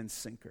hook, line, and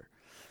sinker.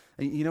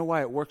 And you know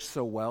why it works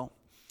so well?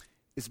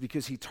 It's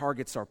because he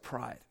targets our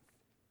pride.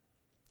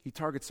 He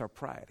targets our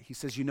pride. He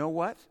says, you know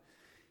what?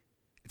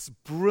 It's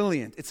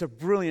brilliant. It's a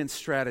brilliant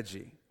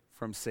strategy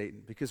from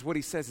Satan. Because what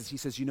he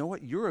says, you know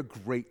what? You're a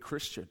great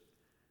Christian.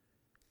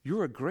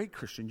 You're a great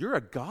Christian. You're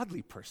a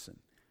godly person.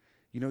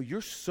 You know,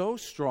 you're so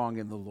strong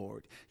in the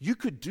Lord. You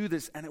could do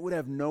this and it would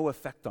have no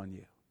effect on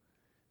you.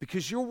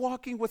 Because you're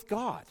walking with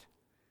God.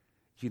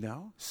 You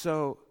know?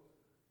 So,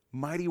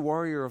 mighty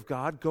warrior of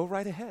God, go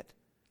right ahead.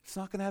 It's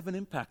not going to have an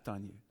impact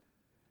on you.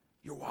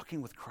 You're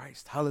walking with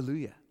Christ.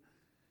 Hallelujah.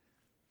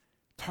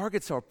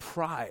 Targets our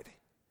pride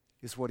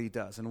is what he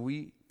does. And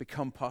we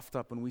become puffed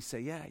up and we say,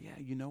 yeah,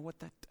 you know what?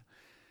 That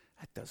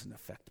doesn't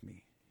affect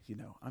me. You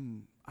know,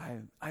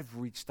 I've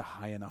reached a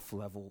high enough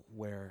level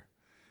where,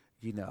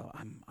 you know,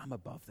 I'm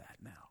above that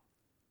now.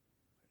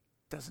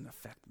 It doesn't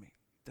affect me.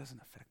 It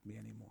doesn't affect me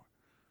anymore.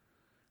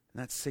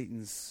 And that's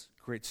Satan's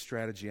great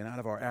strategy. And out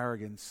of our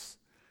arrogance,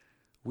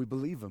 we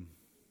believe him.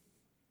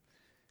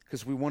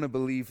 Because we want to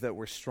believe that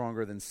we're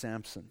stronger than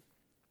Samson.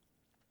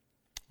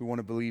 We want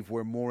to believe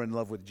we're more in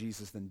love with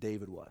Jesus than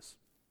David was.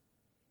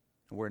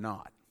 And we're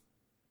not.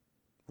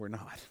 We're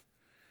not.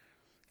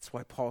 That's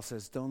why Paul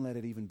says, don't let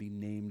it even be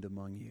named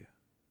among you.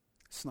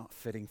 It's not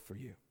fitting for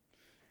you.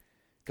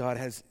 God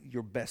has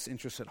your best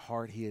interests at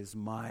heart. He has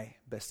my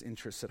best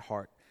interests at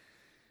heart.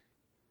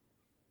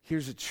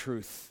 Here's a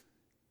truth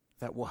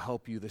that will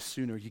help you the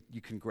sooner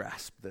you can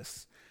grasp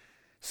this.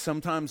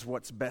 Sometimes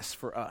what's best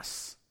for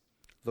us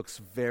looks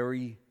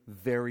very,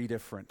 very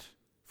different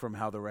from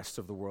how the rest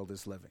of the world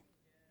is living.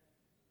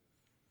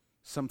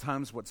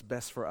 Sometimes what's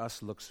best for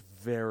us looks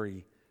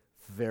very,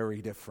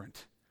 very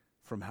different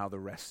from how the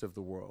rest of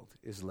the world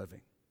is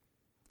living.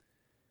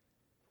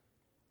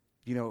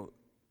 You know,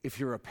 if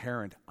you're a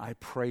parent, I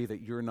pray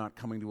that you're not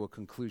coming to a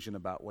conclusion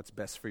about what's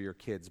best for your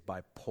kids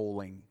by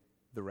polling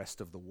the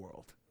rest of the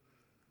world.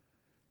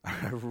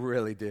 I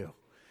really do.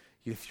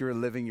 If you're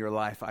living your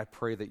life, I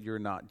pray that you're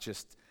not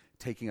just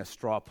taking a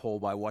straw poll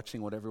by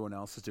watching what everyone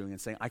else is doing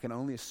and saying, I can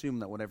only assume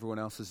that what everyone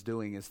else is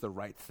doing is the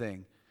right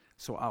thing,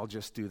 so I'll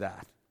just do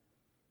that.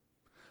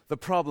 The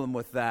problem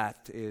with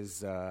that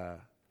is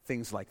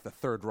things like the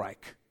Third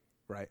Reich,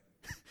 right?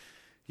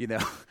 You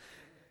know,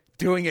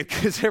 doing it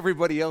because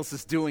everybody else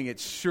is doing it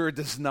sure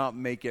does not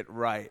make it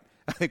right.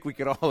 I think we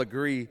could all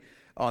agree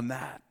on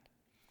that.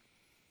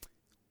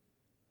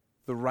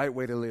 The right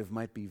way to live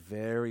might be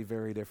very,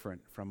 very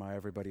different from how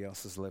everybody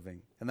else is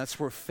living. And that's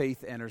where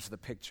faith enters the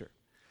picture.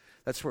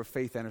 That's where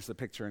faith enters the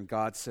picture. And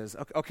God says,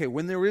 okay,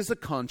 when there is a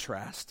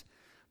contrast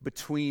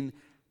between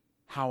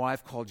how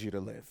I've called you to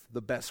live,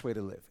 the best way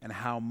to live, and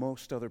how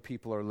most other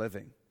people are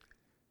living,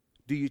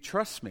 do you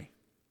trust me?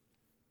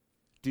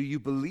 Do you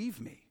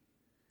believe me?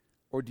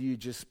 Or do you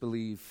just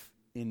believe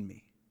in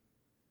me?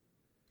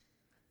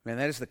 Man,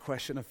 that is the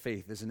question of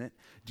faith, isn't it?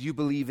 Do you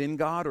believe in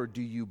God or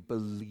do you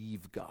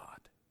believe God?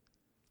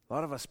 A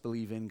lot of us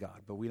believe in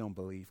God, but we don't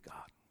believe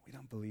God. We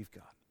don't believe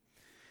God.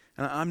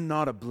 And I'm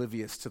not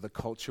oblivious to the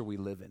culture we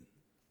live in.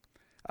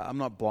 I'm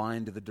not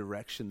blind to the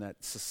direction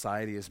that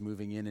society is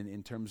moving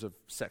in terms of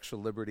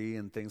sexual liberty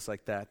and things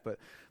like that. But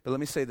let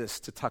me say this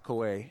to tuck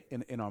away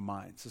in our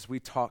minds as we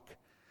talk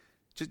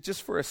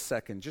just for a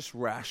second, just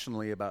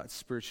rationally about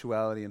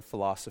spirituality and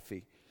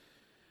philosophy.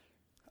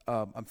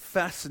 I'm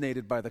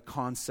fascinated by the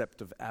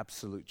concept of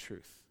absolute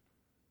truth.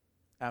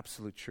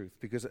 Absolute truth.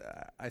 Because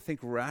I think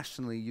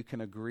rationally you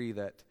can agree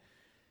that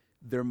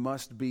there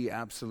must be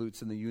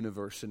absolutes in the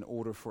universe in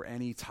order for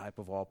any type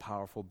of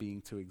all-powerful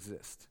being to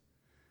exist.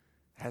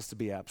 It has to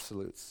be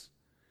absolutes.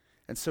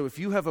 And so if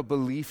you have a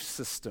belief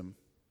system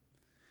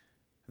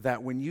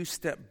that when you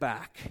step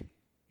back,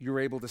 you're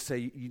able to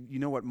say, you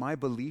know what, my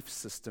belief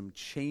system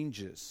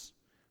changes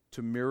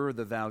to mirror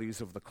the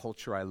values of the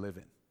culture I live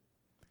in.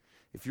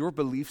 If your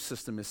belief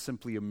system is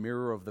simply a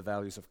mirror of the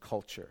values of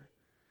culture,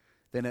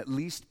 then at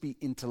least be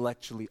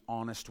intellectually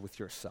honest with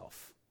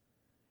yourself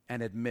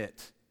and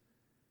admit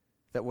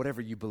that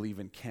whatever you believe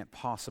in can't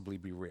possibly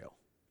be real.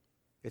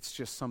 It's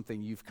just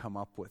something you've come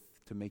up with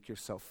to make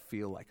yourself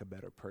feel like a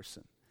better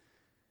person.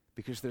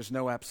 Because there's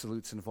no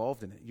absolutes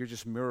involved in it. You're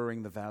just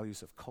mirroring the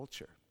values of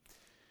culture.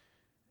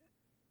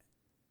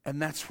 And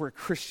that's where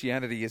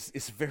Christianity is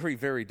very,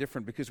 very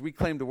different, because we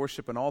claim to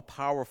worship an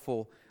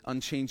all-powerful,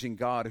 unchanging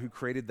God who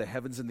created the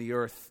heavens and the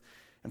earth,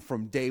 and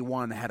from day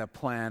one had a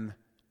plan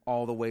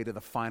all the way to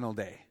the final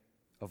day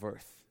of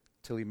earth,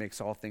 till he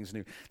makes all things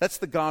new. That's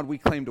the God we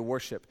claim to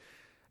worship.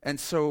 And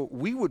so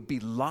we would be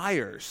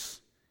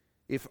liars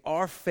if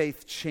our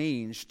faith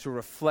changed to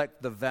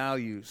reflect the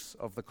values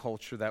of the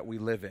culture that we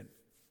live in.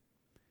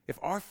 If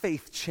our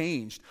faith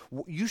changed,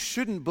 you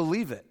shouldn't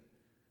believe it,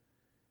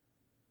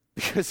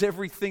 because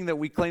everything that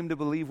we claim to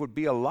believe would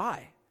be a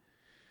lie.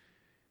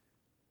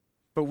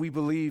 But we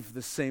believe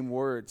the same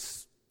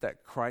words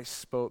that Christ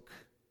spoke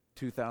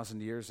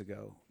 2,000 years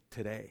ago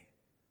today.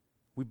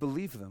 We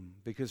believe them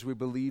because we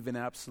believe in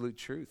absolute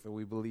truth, or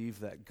we believe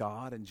that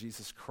God and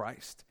Jesus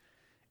Christ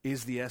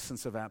is the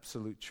essence of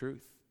absolute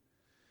truth.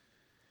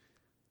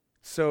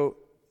 So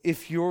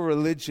if your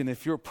religion,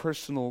 if your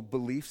personal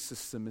belief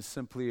system is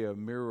simply a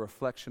mere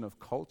reflection of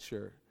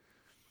culture,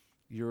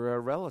 you're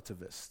a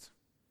relativist,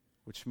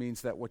 which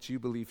means that what you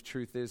believe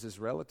truth is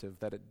relative,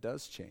 that it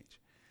does change.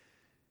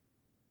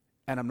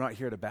 And I'm not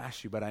here to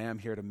bash you, but I am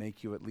here to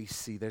make you at least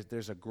see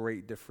there's a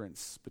great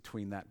difference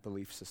between that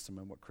belief system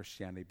and what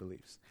Christianity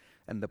believes.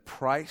 And the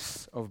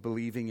price of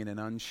believing in an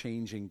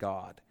unchanging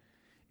God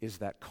is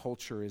that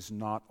culture is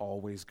not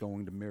always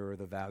going to mirror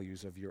the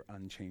values of your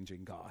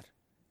unchanging God.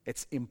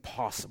 It's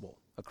impossible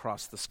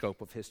across the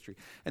scope of history.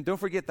 And don't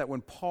forget that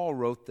when Paul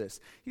wrote this,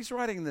 he's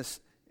writing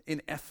this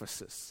in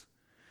Ephesus,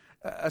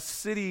 a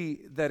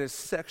city that is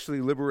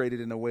sexually liberated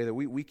in a way that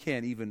we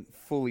can't even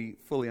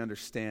fully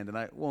understand. And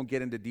I won't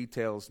get into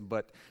details,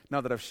 but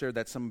now that I've shared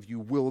that, some of you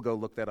will go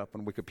look that up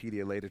on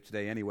Wikipedia later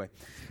today anyway.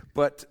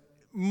 But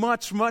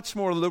much, much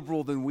more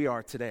liberal than we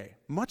are today.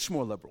 Much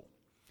more liberal.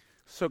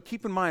 So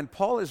keep in mind,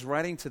 Paul is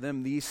writing to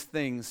them these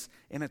things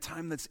in a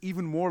time that's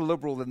even more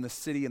liberal than the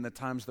city and the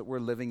times that we're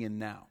living in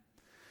now.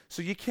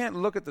 So you can't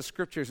look at the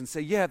scriptures and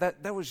say, yeah,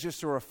 that was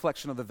just a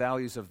reflection of the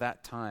values of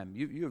that time.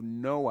 You have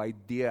no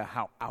idea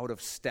how out of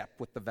step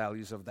with the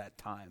values of that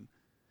time.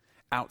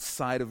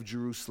 Outside of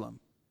Jerusalem,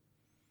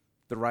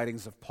 the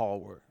writings of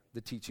Paul were,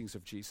 the teachings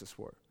of Jesus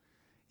were.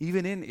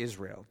 Even in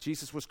Israel,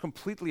 Jesus was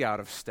completely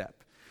out of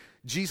step.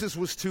 Jesus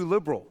was too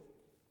liberal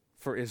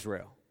for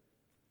Israel.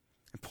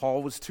 And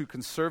Paul was too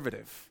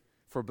conservative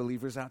for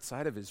believers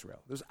outside of Israel.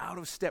 It was out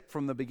of step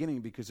from the beginning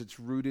because it's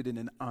rooted in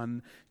an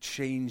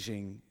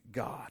unchanging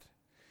God.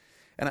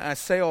 And I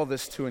say all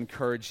this to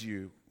encourage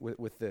you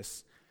with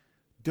this.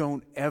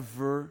 Don't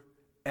ever,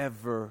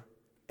 ever,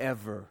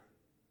 ever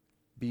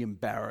be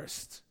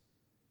embarrassed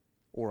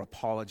or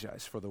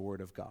apologize for the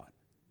Word of God.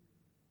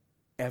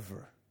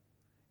 Ever,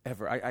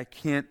 ever. I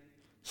can't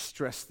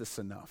stress this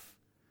enough.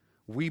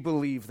 We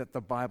believe that the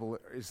Bible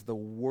is the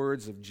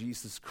words of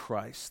Jesus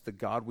Christ, the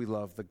God we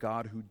love, the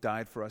God who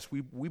died for us.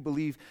 We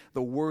believe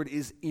the Word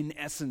is, in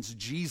essence,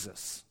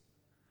 Jesus.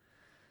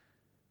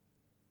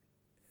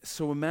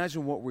 So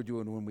imagine what we're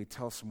doing when we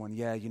tell someone,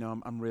 yeah,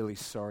 I'm really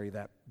sorry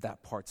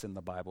that part's in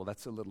the Bible.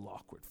 That's a little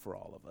awkward for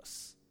all of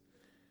us.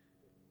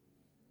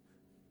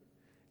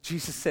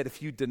 Jesus said,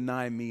 if you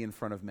deny me in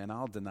front of men,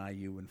 I'll deny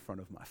you in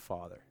front of my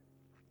Father.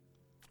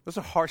 Those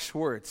are harsh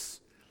words.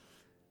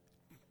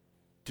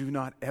 Do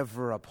not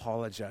ever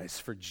apologize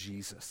for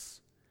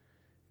Jesus.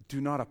 Do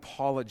not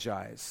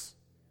apologize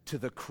to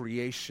the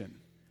creation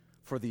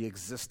for the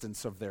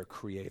existence of their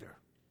Creator.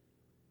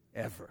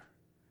 Ever.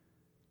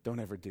 Don't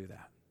ever do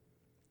that.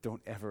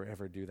 Don't ever,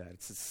 ever do that.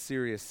 It's a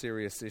serious,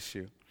 serious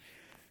issue.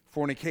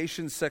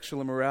 Fornication, sexual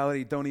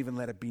immorality, don't even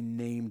let it be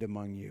named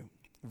among you.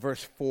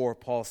 Verse 4,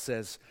 Paul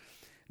says,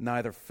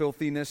 neither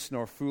filthiness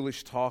nor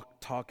foolish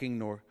talking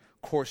nor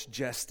coarse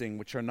jesting,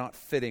 which are not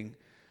fitting,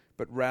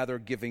 but rather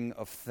giving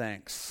of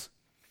thanks.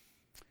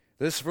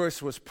 This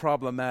verse was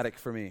problematic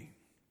for me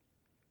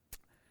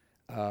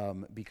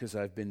because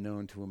I've been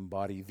known to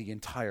embody the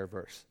entire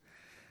verse.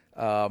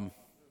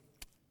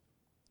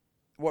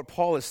 What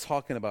Paul is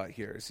talking about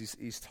here is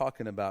he's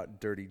talking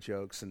about dirty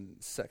jokes and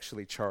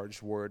sexually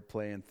charged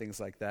wordplay and things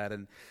like that.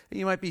 And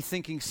you might be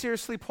thinking,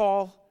 seriously,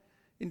 Paul,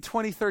 in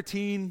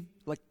 2013,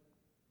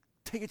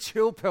 take a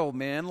chill pill,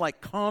 man.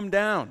 Calm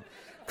down.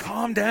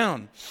 Calm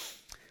down.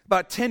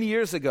 About 10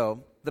 years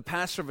ago, the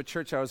pastor of a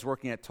church I was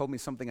working at told me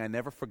something I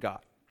never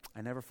forgot.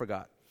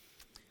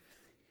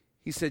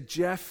 He said,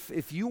 Jeff,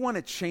 if you want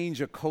to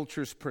change a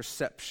culture's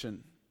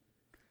perception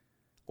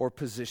or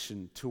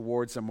position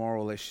towards a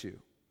moral issue,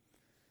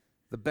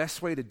 the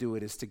best way to do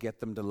it is to get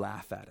them to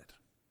laugh at it.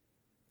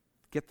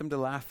 Get them to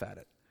laugh at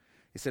it.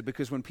 He said,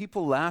 because when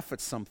people laugh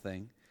at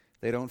something,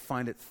 they don't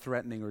find it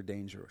threatening or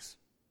dangerous.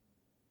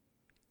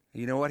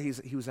 And you know what?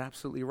 He was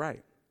absolutely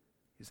right.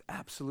 He's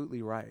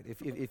absolutely right.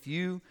 If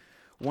you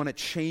want to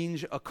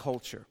change a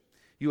culture,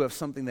 you have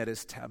something that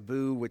is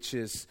taboo, which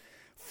is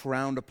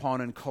frowned upon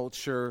in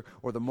culture,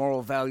 or the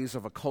moral values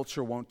of a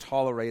culture won't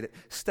tolerate it.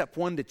 Step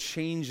one to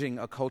changing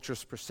a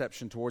culture's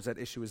perception towards that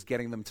issue is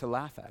getting them to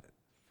laugh at it.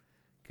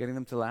 Getting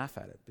them to laugh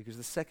at it. Because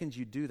the second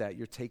you do that,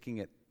 you're taking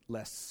it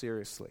less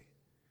seriously.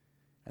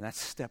 And that's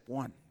step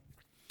one.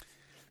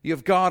 You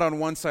have God on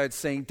one side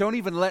saying, don't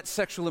even let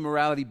sexual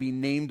immorality be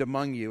named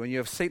among you. And you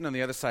have Satan on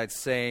the other side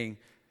saying,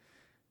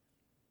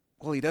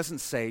 well, he doesn't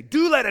say,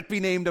 do let it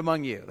be named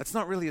among you. That's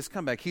not really his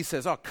comeback. He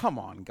says, oh, come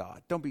on,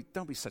 God. Don't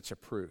be such a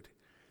prude.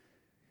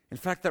 In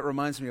fact, that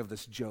reminds me of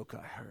this joke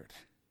I heard.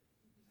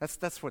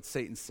 That's what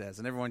Satan says.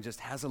 And everyone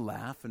just has a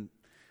laugh and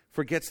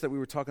forgets that we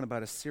were talking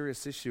about a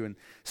serious issue. And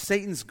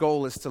Satan's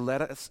goal is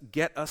to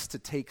get us to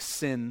take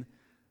sin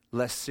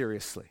less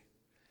seriously.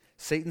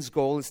 Satan's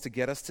goal is to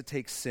get us to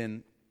take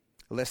sin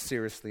less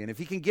seriously. And if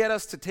he can get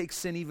us to take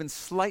sin even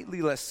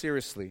slightly less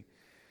seriously,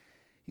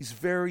 he's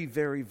very,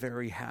 very,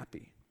 very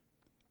happy.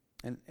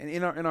 And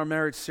in our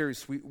marriage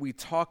series, we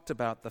talked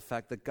about the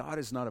fact that God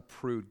is not a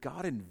prude.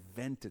 God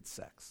invented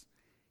sex.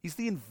 He's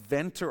the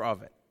inventor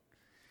of it.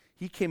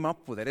 He came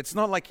up with it. It's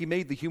not like he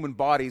made the human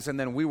bodies and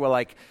then we were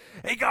like,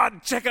 hey,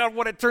 God, check out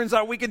what it turns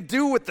out we can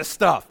do with the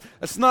stuff.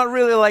 That's not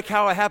really like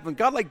how it happened.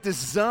 God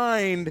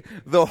designed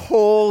the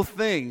whole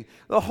thing.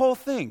 The whole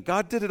thing.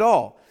 God did it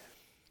all.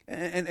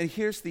 And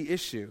here's the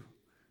issue.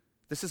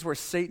 This is where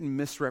Satan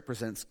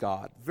misrepresents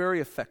God very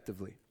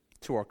effectively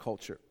to our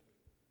culture.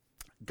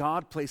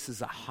 God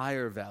places a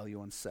higher value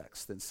on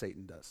sex than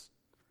Satan does.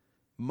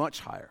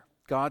 Much higher.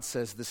 God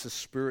says this is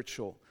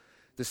spiritual.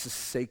 This is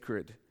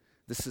sacred.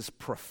 This is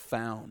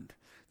profound.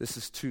 This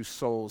is two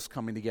souls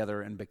coming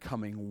together and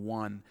becoming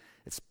one.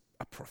 It's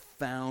a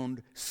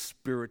profound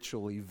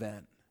spiritual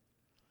event.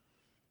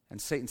 And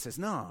Satan says,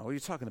 no, what are you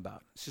talking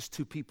about? It's just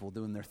two people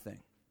doing their thing.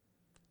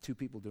 Two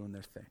people doing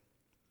their thing.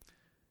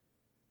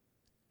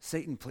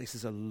 Satan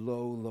places a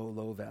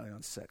low value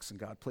on sex, and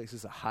God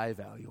places a high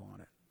value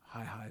on it.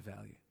 High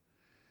value.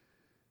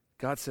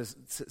 God says,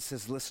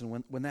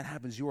 listen, when that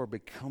happens, you are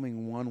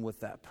becoming one with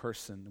that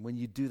person. When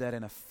you do that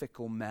in a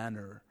fickle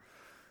manner,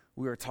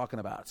 we are talking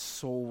about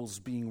souls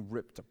being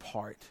ripped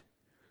apart.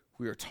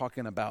 We are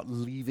talking about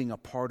leaving a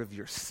part of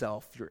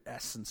yourself, your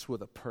essence,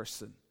 with a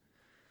person.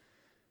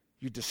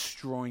 You're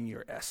destroying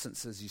your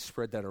essence as you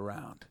spread that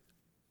around.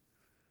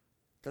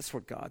 That's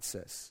what God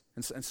says.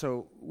 And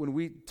so when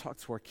we talk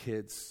to our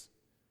kids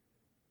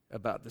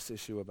about this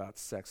issue about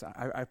sex,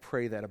 I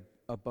pray that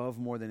above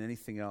more than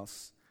anything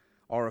else,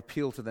 our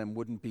appeal to them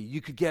wouldn't be,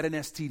 you could get an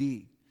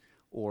STD,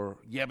 or,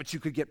 yeah, but you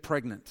could get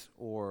pregnant,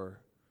 or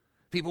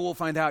people will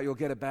find out you'll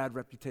get a bad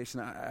reputation.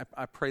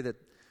 I pray that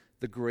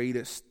the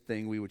greatest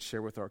thing we would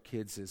share with our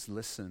kids is,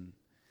 listen,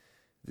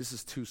 this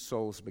is two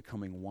souls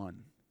becoming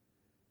one.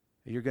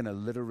 You're going to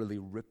literally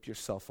rip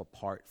yourself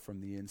apart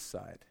from the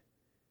inside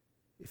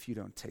if you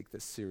don't take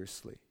this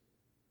seriously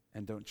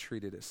and don't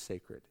treat it as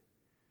sacred.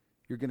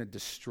 You're going to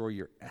destroy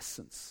your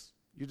essence.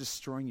 You're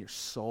destroying your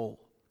soul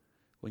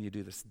when you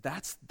do this.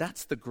 That's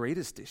the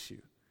greatest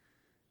issue.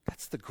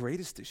 That's the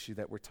greatest issue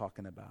that we're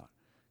talking about.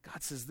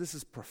 God says this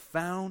is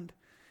profound,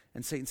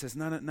 and Satan says,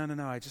 no.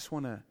 I just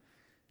want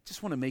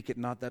to make it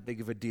not that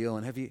big of a deal.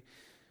 And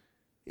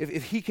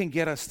if he can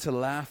get us to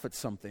laugh at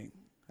something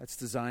that's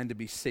designed to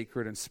be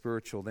sacred and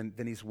spiritual, then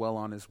he's well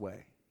on his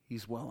way.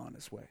 He's well on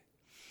his way.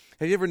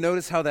 Have you ever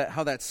noticed how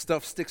that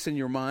stuff sticks in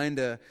your mind?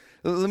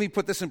 Let me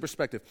put this in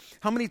perspective.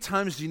 How many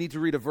times do you need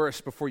to read a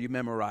verse before you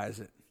memorize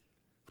it?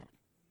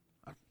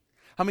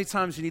 How many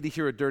times do you need to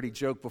hear a dirty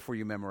joke before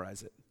you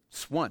memorize it?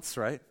 Just once,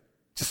 right?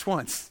 Just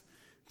once.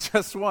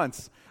 Just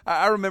once.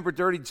 I remember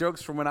dirty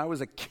jokes from when I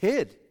was a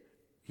kid,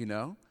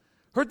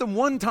 Heard them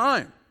one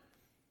time.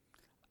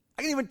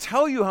 I can't even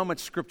tell you how much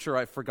scripture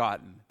I've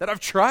forgotten that I've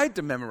tried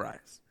to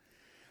memorize.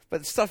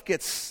 But stuff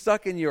gets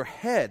stuck in your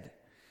head.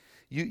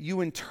 You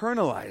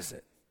internalize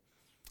it.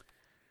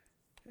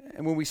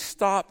 And when we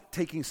stop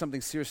taking something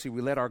seriously,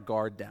 we let our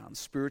guard down,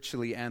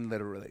 spiritually and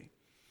literally.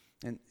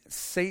 And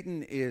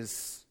Satan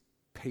is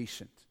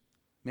patient.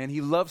 Man,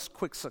 he loves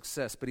quick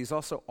success, but he's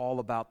also all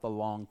about the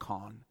long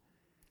con.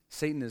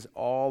 Satan is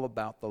all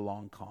about the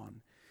long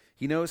con.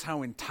 He knows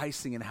how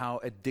enticing and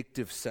how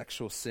addictive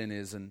sexual sin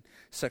is and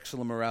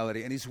sexual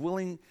immorality, and he's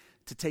willing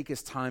to take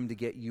his time to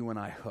get you and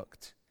I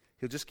hooked.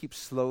 He'll just keep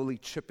slowly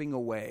chipping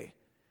away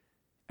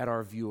at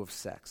our view of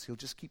sex. He'll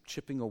just keep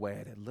chipping away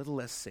at it, a little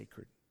less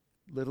sacred,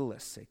 little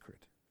less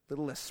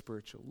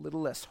spiritual,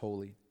 little less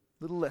holy,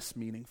 little less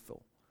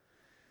meaningful.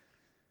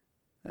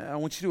 I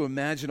want you to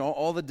imagine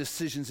all the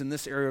decisions in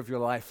this area of your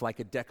life like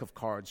a deck of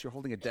cards. You're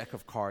holding a deck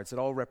of cards that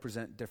all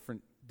represent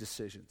different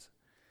decisions.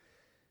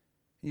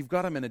 You've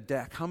got them in a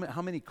deck. How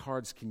many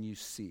cards can you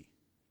see?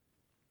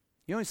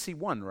 You only see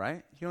one,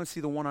 right? You only see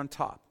the one on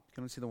top. You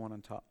can only see the one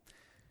on top.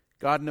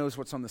 God knows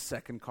what's on the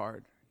second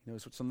card. He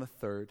knows what's on the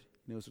third.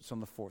 He knows what's on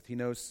the fourth. He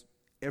knows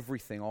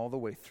everything all the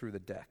way through the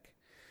deck.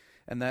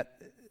 And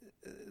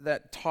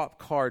that top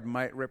card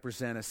might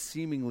represent a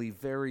seemingly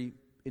very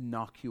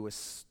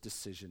innocuous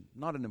decision,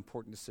 not an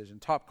important decision.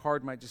 Top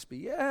card might just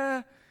be,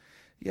 it's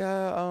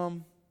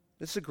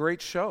a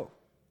great show.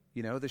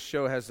 This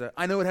show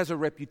I know it has a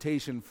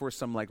reputation for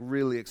some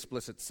really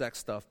explicit sex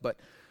stuff, but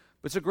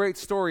it's a great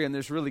story and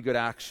there's really good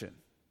action.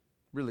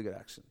 Really good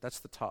action. That's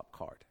the top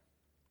card.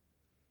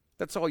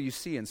 That's all you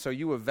see. And so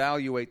you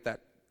evaluate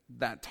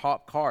that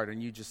top card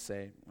and you just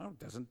say, it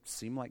doesn't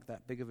seem like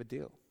that big of a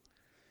deal.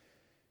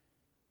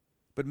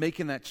 But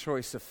making that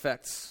choice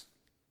affects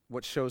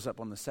what shows up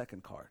on the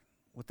second card,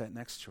 what that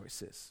next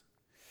choice is.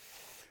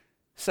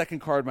 Second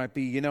card might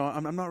be,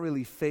 I'm not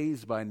really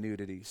fazed by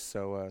nudity,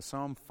 so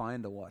I'm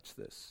fine to watch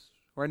this.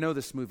 Or I know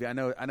this movie. I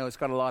know it's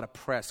got a lot of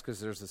press because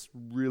there's this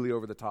really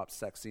over-the-top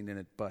sex scene in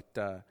it. But,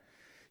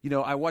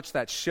 I watched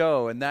that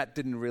show, and that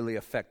didn't really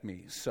affect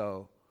me.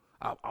 So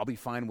I'll be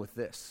fine with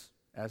this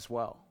as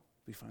well.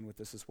 Be fine with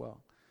this as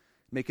well.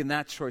 Making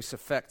that choice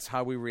affects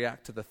how we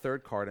react to the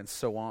third card and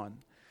so on.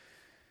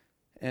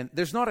 And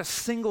there's not a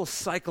single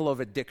cycle of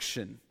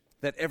addiction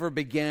that ever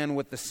began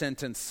with the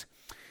sentence,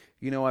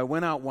 I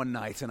went out one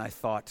night and I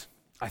thought,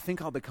 I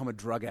think I'll become a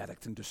drug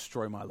addict and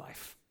destroy my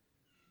life.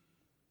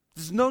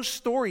 There's no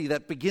story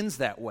that begins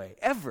that way,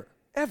 ever,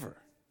 ever.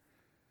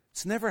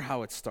 It's never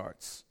how it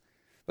starts.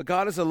 But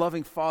God is a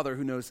loving Father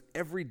who knows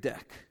every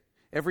deck,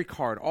 every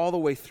card, all the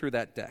way through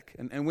that deck.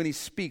 And when He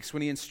speaks,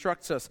 when He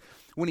instructs us,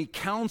 when He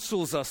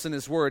counsels us in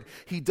His Word,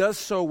 He does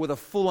so with a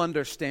full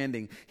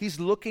understanding. He's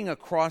looking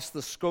across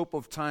the scope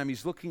of time.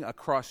 He's looking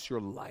across your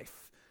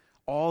life,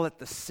 all at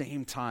the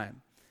same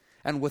time.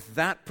 And with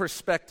that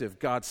perspective,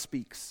 God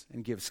speaks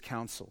and gives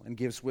counsel and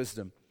gives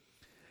wisdom.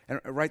 And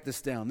write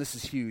this down. This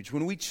is huge.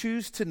 When we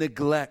choose to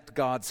neglect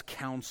God's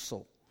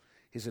counsel,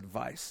 His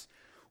advice,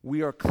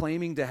 we are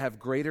claiming to have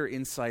greater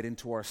insight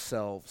into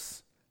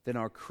ourselves than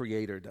our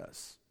Creator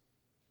does.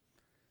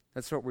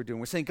 That's what we're doing.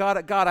 We're saying,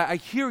 God, I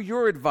hear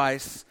your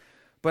advice,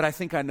 but I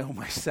think I know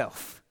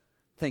myself.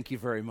 Thank you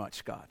very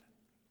much, God.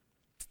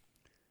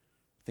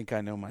 I think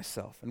I know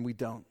myself. And we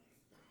don't.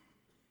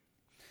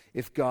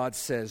 If God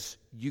says,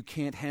 you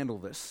can't handle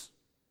this,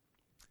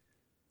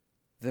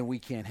 then we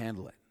can't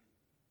handle it.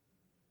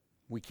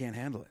 We can't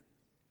handle it.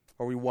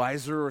 Are we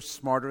wiser or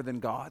smarter than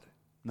God?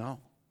 No,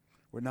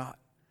 we're not.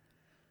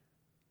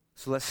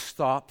 So let's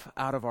stop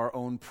out of our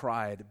own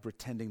pride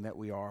pretending that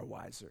we are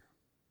wiser,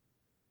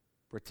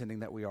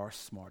 pretending that we are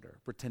smarter,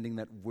 pretending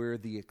that we're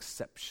the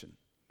exception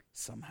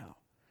somehow.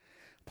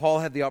 Paul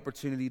had the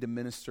opportunity to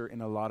minister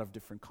in a lot of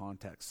different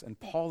contexts, and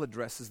Paul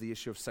addresses the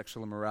issue of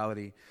sexual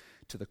immorality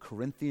to the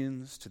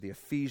Corinthians, to the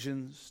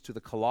Ephesians, to the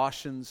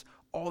Colossians,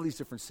 all these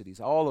different cities,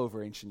 all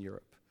over ancient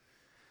Europe.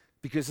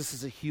 Because this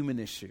is a human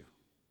issue.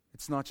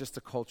 It's not just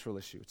a cultural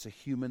issue. It's a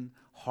human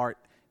heart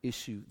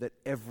issue that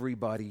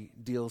everybody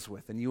deals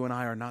with. And you and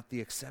I are not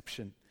the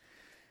exception.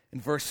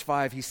 In verse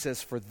 5, he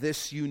says, "For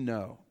this you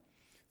know,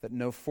 that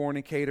no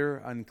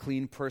fornicator,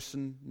 unclean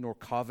person, nor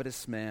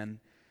covetous man,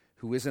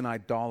 who is an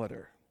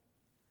idolater,"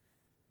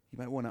 you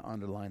might want to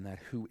underline that,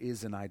 who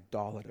is an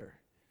idolater,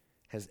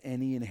 has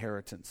any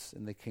inheritance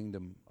in the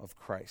kingdom of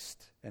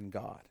Christ and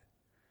God.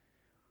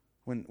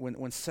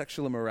 When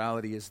sexual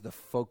immorality is the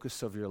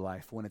focus of your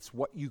life, when it's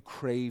what you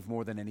crave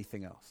more than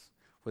anything else,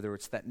 whether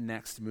it's that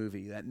next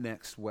movie, that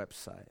next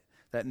website,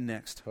 that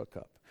next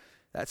hookup,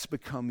 that's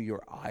become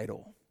your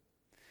idol.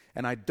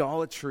 And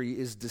idolatry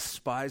is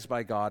despised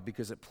by God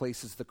because it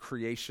places the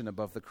creation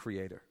above the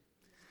Creator.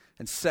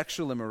 And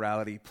sexual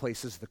immorality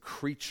places the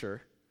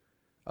creature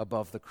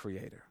above the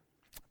Creator,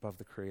 above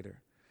the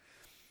Creator.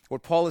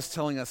 What Paul is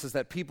telling us is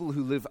that people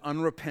who live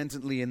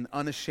unrepentantly and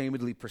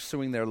unashamedly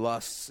pursuing their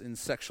lusts in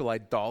sexual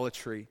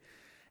idolatry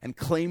and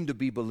claim to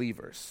be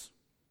believers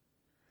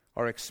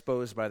are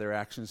exposed by their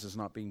actions as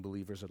not being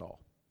believers at all.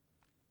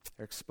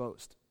 They're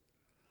exposed.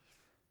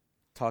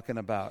 Talking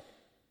about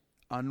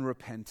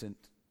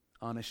unrepentant,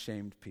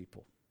 unashamed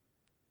people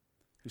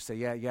who say,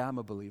 yeah, I'm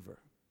a believer.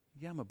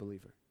 Yeah, I'm a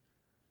believer.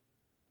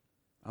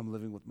 I'm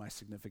living with my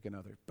significant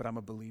other, but I'm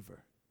a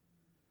believer.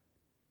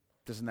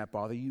 Doesn't that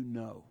bother you?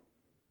 No.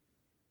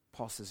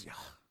 Paul says, yeah,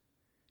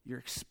 you're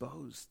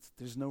exposed.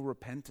 There's no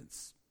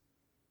repentance.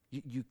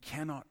 You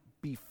cannot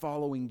be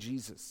following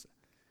Jesus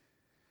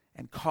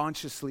and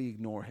consciously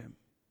ignore him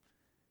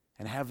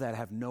and have that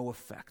have no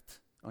effect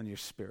on your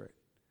spirit.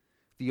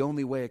 The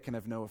only way it can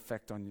have no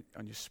effect on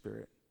your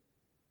spirit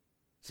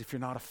is if you're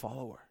not a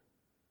follower.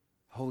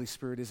 The Holy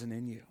Spirit isn't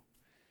in you.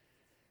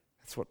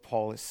 That's what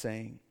Paul is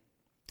saying.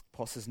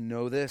 Paul says,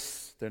 know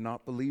this, they're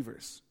not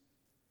believers.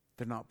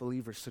 They're not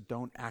believers, so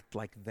don't act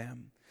like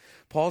them.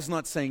 Paul's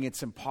not saying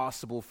it's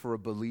impossible for a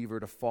believer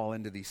to fall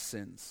into these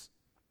sins.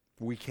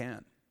 We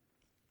can.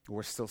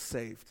 We're still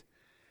saved.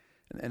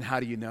 And how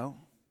do you know?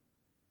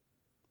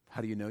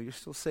 How do you know you're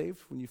still saved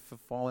when you've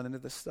fallen into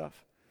this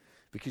stuff?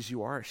 Because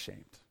you are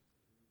ashamed.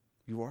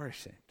 You are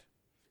ashamed.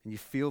 And you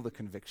feel the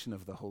conviction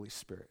of the Holy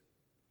Spirit.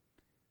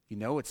 You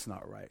know it's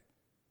not right.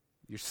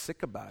 You're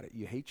sick about it.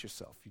 You hate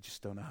yourself. You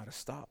just don't know how to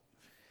stop.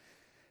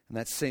 And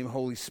that same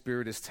Holy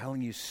Spirit is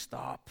telling you,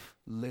 stop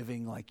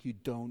living like you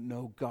don't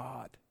know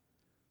God.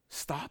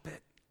 Stop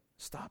it.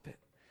 Stop it.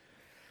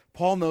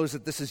 Paul knows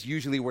that this is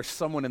usually where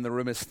someone in the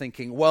room is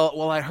thinking,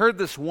 well, I heard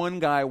this one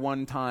guy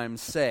one time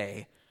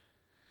say,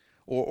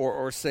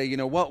 or say,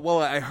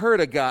 I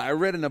heard a guy, I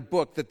read in a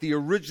book that the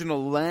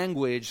original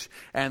language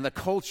and the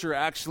culture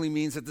actually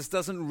means that this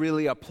doesn't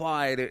really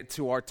apply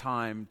to our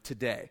time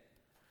today.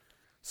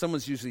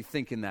 Someone's usually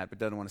thinking that, but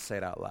doesn't want to say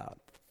it out loud.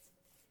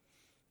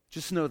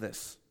 Just know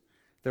this.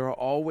 There are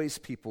always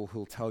people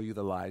who'll tell you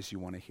the lies you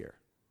want to hear.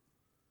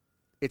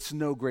 It's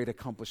no great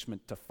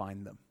accomplishment to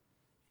find them.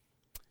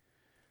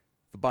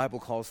 The Bible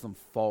calls them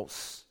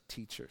false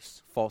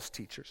teachers. False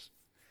teachers.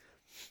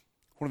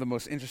 One of the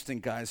most interesting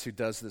guys who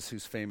does this,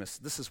 who's famous,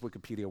 this is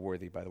Wikipedia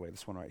worthy, by the way,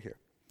 this one right here.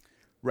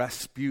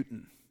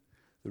 Rasputin,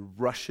 the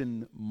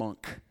Russian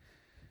monk,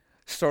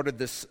 started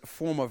this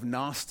form of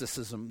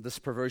Gnosticism, this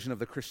perversion of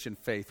the Christian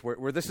faith,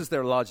 where this is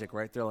their logic,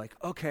 right? They're like,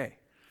 okay,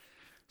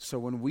 so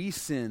when we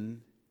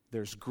sin,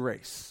 there's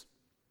grace.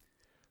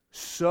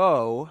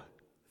 So,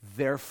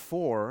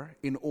 therefore,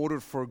 in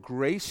order for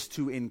grace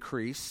to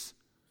increase,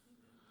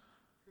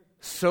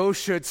 so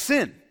should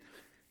sin.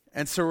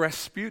 And so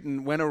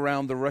Rasputin went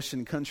around the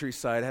Russian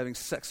countryside having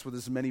sex with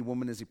as many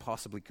women as he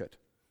possibly could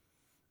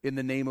in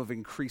the name of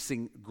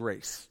increasing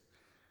grace.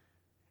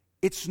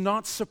 It's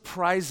not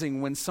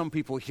surprising when some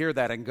people hear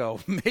that and go,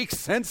 makes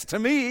sense to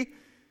me.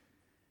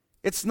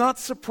 It's not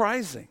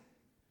surprising.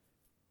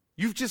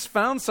 You've just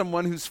found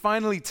someone who's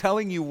finally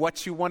telling you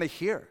what you want to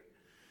hear.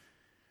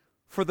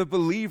 For the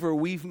believer,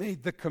 we've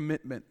made the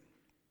commitment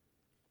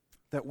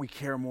that we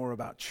care more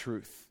about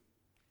truth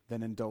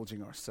than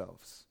indulging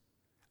ourselves.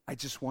 I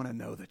just want to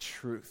know the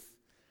truth.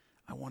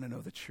 I want to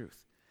know the truth.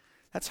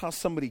 That's how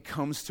somebody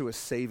comes to a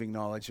saving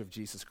knowledge of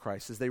Jesus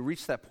Christ, is they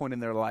reach that point in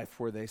their life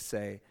where they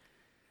say,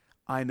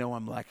 I know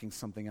I'm lacking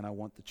something and I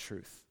want the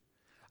truth.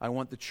 I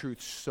want the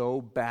truth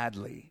so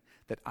badly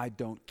that I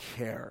don't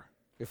care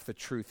if the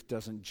truth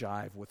doesn't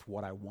jive with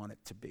what I want it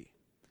to be.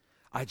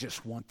 I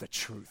just want the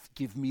truth.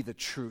 Give me the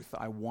truth.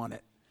 I want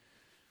it.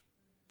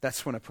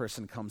 That's when a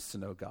person comes to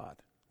know God.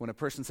 When a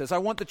person says, I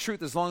want the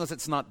truth as long as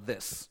it's not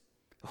this.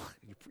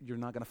 You're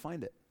not going to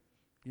find it.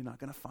 You're not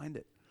going to find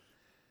it.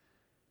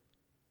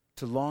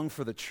 To long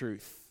for the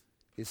truth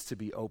is to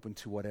be open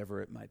to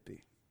whatever it might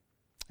be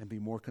and be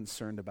more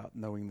concerned about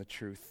knowing the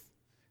truth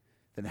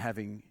than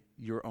having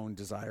your own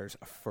desires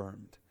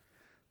affirmed.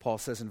 Paul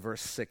says in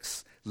verse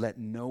 6, let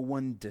no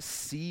one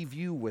deceive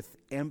you with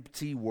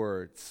empty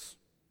words.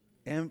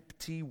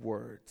 Empty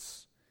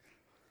words.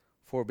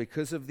 For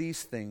because of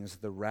these things,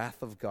 the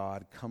wrath of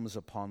God comes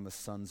upon the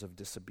sons of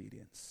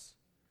disobedience.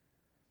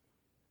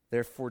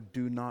 Therefore,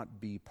 do not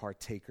be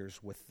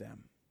partakers with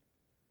them.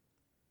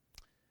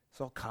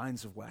 There's all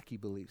kinds of wacky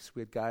beliefs.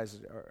 We had guys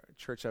at our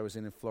church I was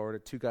in Florida,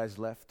 2 guys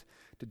left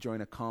to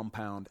join a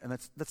compound. And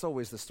that's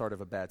always the start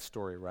of a bad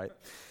story, right?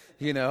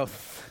 You know,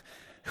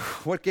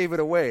 what gave it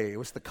away? It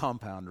was the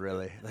compound,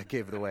 really, that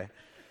gave it away.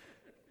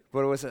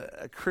 But it was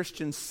a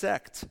Christian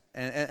sect,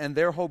 and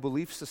their whole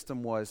belief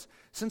system was,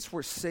 since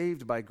we're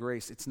saved by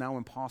grace, it's now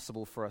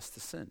impossible for us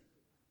to sin.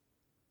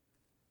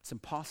 It's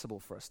impossible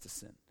for us to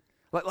sin.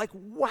 Like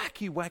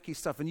wacky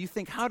stuff. And you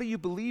think, how do you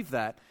believe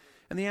that?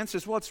 And the answer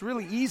is, well, it's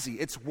really easy.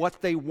 It's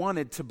what they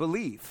wanted to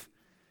believe.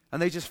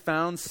 And they just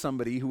found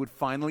somebody who would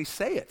finally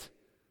say it.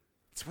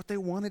 It's what they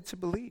wanted to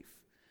believe.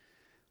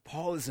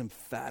 Paul is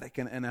emphatic,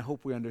 and I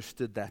hope we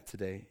understood that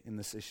today in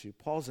this issue.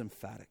 Paul's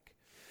emphatic.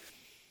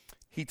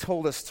 He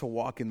told us to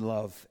walk in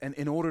love, and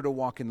in order to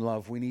walk in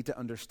love, we need to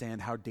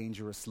understand how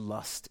dangerous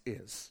lust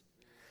is.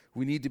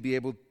 We need to be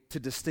able to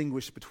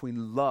distinguish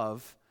between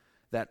love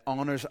that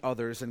honors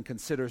others and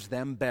considers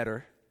them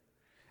better,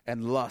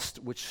 and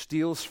lust, which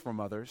steals from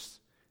others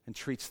and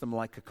treats them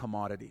like a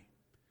commodity.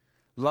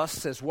 Lust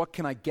says, what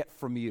can I get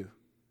from you?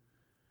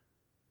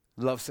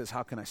 Love says,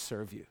 how can I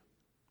serve you?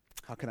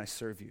 How can I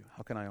serve you?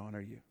 How can I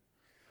honor you?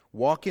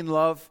 Walk in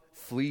love,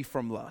 flee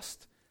from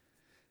lust.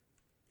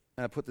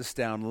 And I put this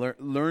down.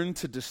 Learn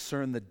to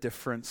discern the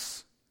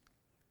difference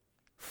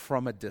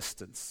from a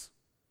distance.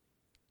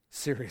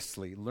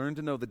 Seriously, learn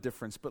to know the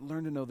difference, but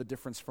learn to know the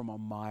difference from a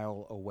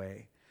mile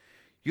away.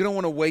 You don't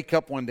want to wake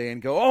up one day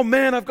and go, oh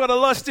man, I've got a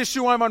lust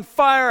issue, I'm on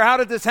fire, how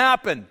did this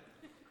happen?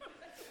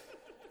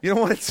 You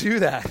don't want to do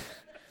that.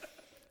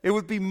 It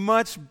would be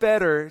much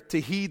better to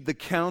heed the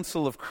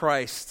counsel of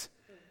Christ,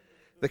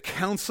 the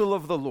counsel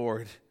of the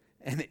Lord,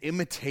 and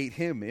imitate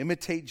Him,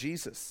 imitate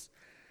Jesus.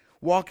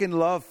 Walk in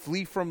love,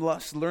 flee from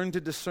lust, learn to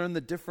discern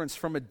the difference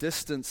from a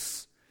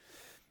distance.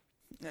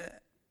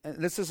 And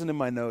this isn't in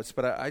my notes,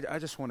 but I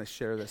just want to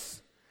share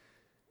this.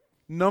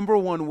 Number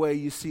one way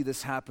you see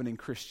this happen in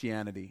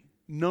Christianity,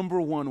 number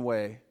one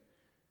way.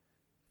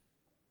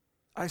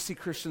 I see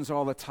Christians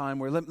all the time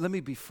where, let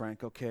me be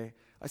frank, okay?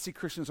 I see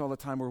Christians all the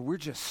time where we're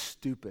just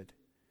stupid.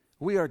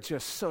 We are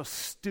just so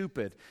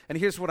stupid. And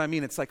here's what I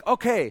mean. It's like,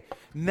 okay,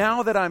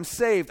 now that I'm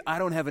saved, I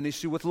don't have an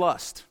issue with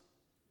lust.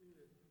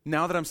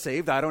 Now that I'm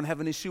saved, I don't have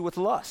an issue with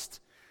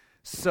lust.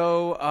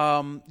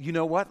 So, you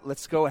know what?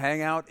 Let's go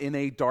hang out in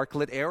a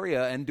dark-lit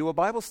area and do a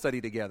Bible study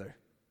together.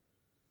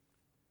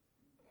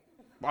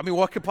 I mean,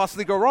 what could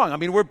possibly go wrong? I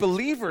mean, we're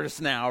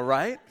believers now,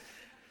 right?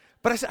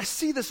 But I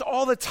see this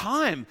all the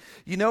time.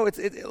 You know,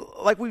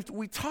 like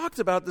we talked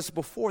about this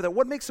before, that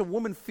what makes a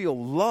woman feel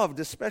loved,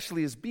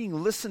 especially, is being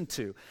listened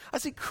to. I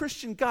see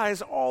Christian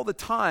guys all the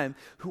time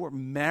who are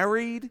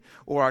married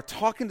or are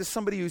talking to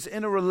somebody who's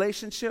in a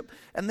relationship,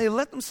 and they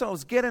let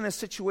themselves get in a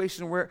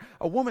situation where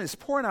a woman is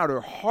pouring out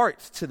her heart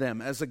to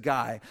them as a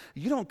guy.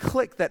 You don't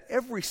click that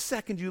every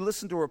second you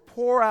listen to her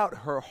pour out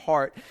her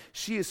heart,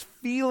 she is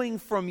feeling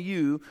from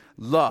you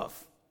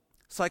love.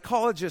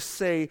 Psychologists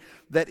say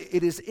that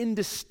it is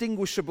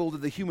indistinguishable to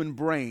the human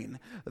brain,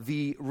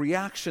 the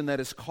reaction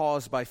that is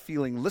caused by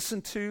feeling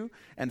listened to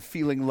and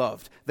feeling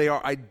loved. They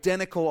are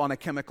identical on a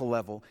chemical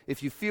level.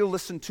 If you feel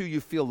listened to,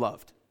 you feel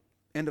loved.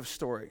 End of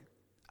story.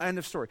 End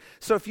of story.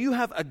 So if you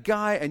have a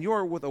guy and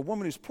you're with a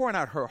woman who's pouring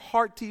out her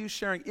heart to you,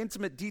 sharing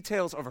intimate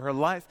details of her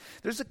life,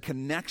 there's a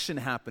connection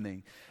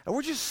happening. And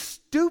we're just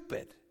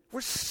stupid.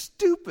 We're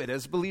stupid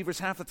as believers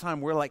half the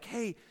time. We're like,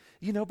 hey,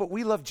 you know, but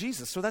we love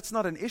Jesus, so that's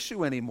not an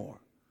issue anymore.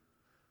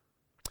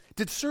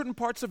 Did certain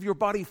parts of your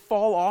body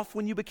fall off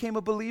when you became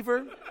a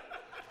believer?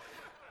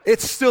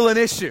 it's still an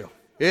issue.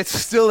 It's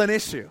still an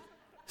issue.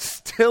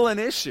 Still an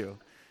issue.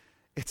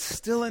 It's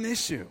still an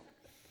issue.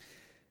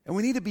 And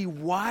we need to be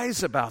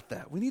wise about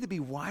that. We need to be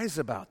wise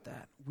about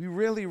that. We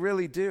really,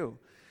 really do.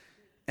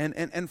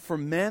 And for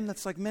men,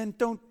 that's like, men,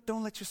 don't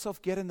let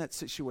yourself get in that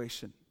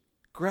situation.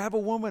 Grab a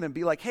woman and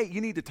be like, hey,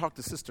 you need to talk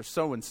to sister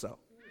so-and-so.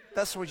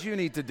 That's what you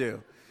need to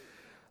do.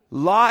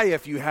 Lie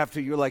if you have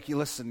to. You're like,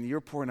 listen, you're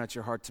pouring out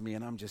your heart to me,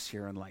 and I'm just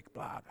hearing like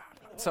blah, blah,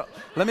 blah. So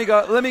let me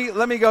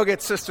go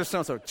get sister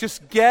so-and-so.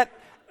 Just get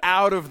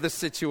out of the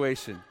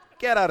situation.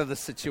 Get out of the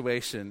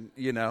situation,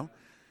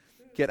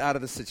 Get out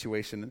of the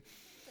situation.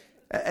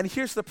 And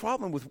here's the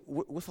problem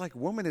with like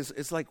women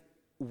is like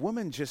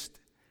women just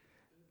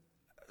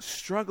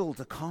struggle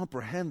to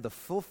comprehend the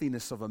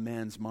filthiness of a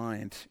man's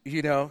mind,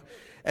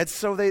 And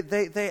so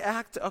they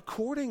act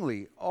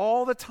accordingly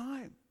all the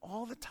time.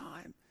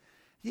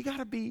 You got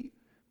to be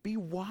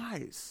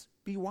wise.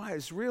 Be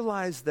wise.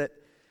 Realize that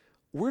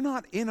we're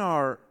not in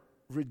our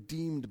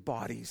redeemed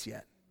bodies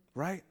yet,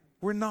 right?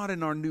 We're not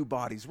in our new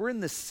bodies. We're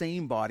in the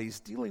same bodies,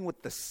 dealing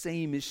with the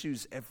same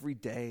issues every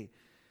day.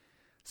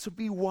 So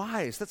be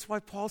wise. That's why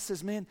Paul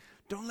says, man,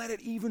 don't let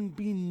it even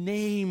be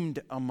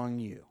named among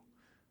you.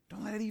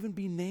 Don't let it even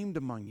be named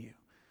among you.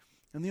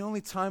 And the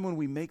only time when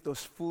we make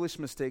those foolish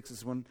mistakes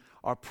is when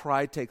our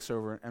pride takes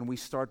over and we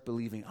start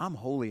believing, I'm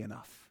holy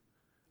enough.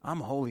 I'm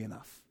holy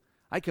enough.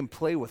 I can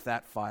play with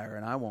that fire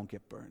and I won't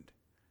get burned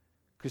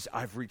because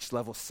I've reached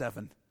level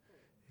 7,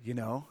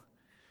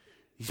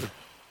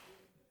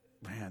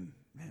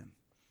 Man.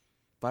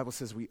 Bible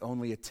says we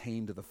only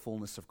attain to the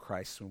fullness of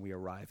Christ when we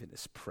arrive in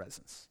his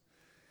presence.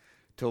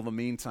 Till the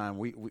meantime,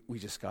 we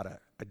just got to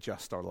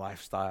adjust our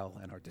lifestyle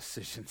and our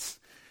decisions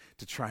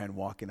to try and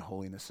walk in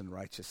holiness and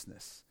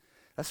righteousness.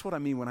 That's what I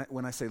mean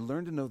when I say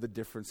learn to know the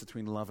difference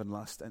between love and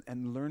lust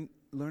and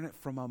learn it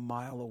from a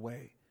mile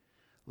away.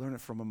 Learn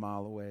it from a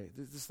mile away.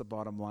 This is the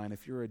bottom line.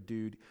 If you're a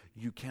dude,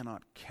 you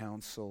cannot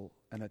counsel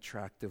an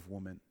attractive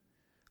woman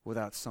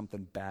without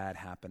something bad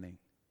happening.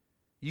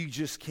 You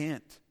just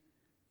can't.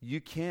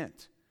 You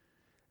can't.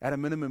 At a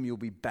minimum, you'll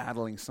be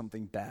battling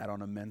something bad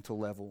on a mental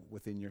level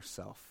within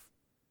yourself.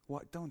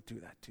 What? Don't do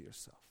that to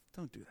yourself.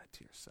 Don't do that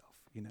to yourself,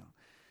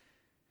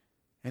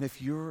 And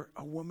if you're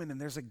a woman and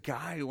there's a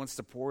guy who wants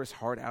to pour his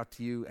heart out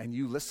to you and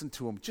you listen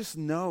to him, just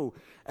know,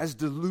 as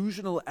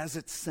delusional as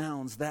it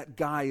sounds, that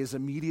guy is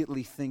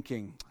immediately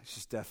thinking,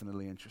 she's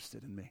definitely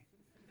interested in me.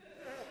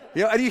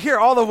 And you hear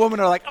all the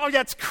women are like, oh,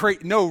 that's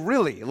great. No,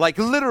 really, like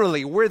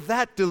literally, we're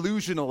that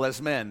delusional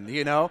as men,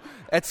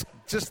 It's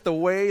just the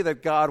way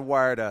that God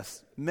wired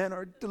us. Men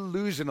are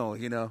delusional,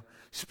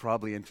 She's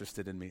probably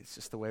interested in me. It's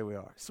just the way we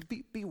are. So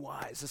be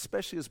wise,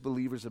 especially as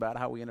believers, about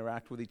how we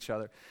interact with each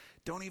other.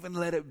 Don't even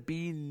let it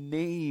be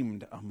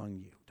named among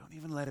you. Don't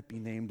even let it be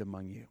named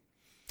among you.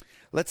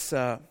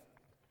 We're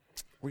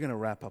going to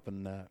wrap up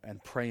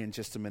and pray in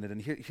just a minute.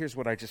 And here's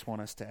what I just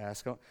want us to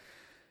ask.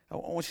 I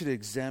want you to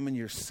examine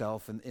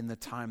yourself in the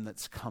time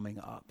that's coming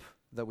up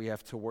that we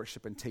have to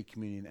worship and take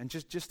communion. And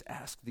just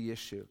ask the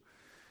issue.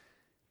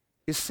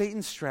 Is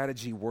Satan's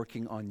strategy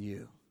working on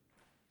you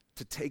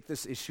to take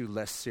this issue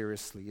less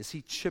seriously? Is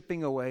he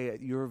chipping away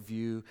at your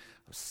view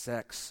of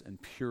sex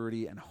and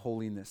purity and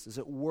holiness? Is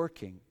it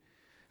working?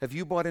 Have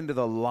you bought into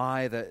the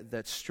lie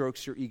that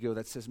strokes your ego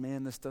that says,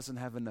 man, this doesn't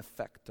have an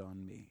effect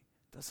on me?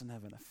 It doesn't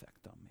have an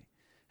effect on me.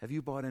 Have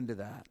you bought into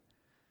that?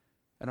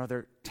 And are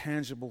there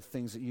tangible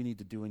things that you need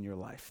to do in your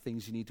life,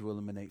 things you need to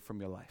eliminate from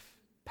your life,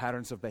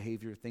 patterns of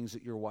behavior, things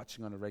that you're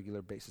watching on a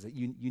regular basis that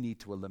you need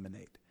to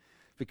eliminate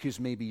because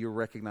maybe you're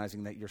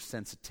recognizing that your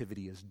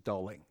sensitivity is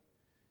dulling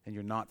and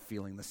you're not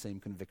feeling the same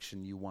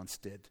conviction you once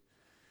did.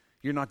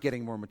 You're not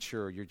getting more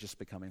mature, you're just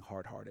becoming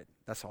hard-hearted.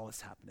 That's all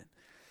that's happening.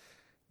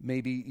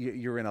 Maybe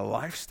you're in a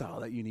lifestyle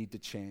that you need to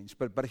change.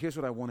 But here's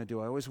what I want to do.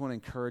 I always want to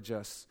encourage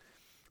us.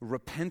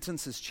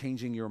 Repentance is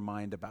changing your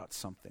mind about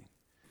something.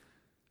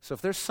 So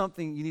if there's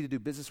something you need to do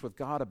business with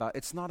God about,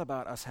 it's not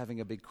about us having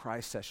a big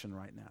cry session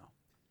right now.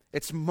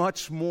 It's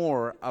much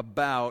more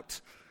about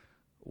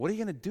what are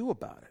you going to do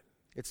about it?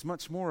 It's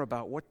much more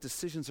about what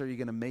decisions are you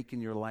going to make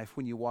in your life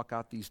when you walk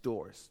out these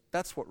doors.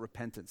 That's what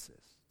repentance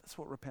is. That's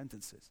what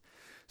repentance is.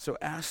 So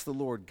ask the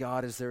Lord,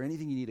 God, is there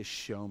anything you need to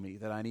show me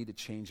that I need to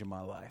change in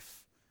my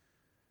life?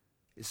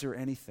 Is there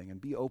anything? And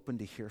be open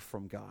to hear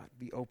from God.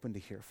 Be open to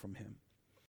hear from him.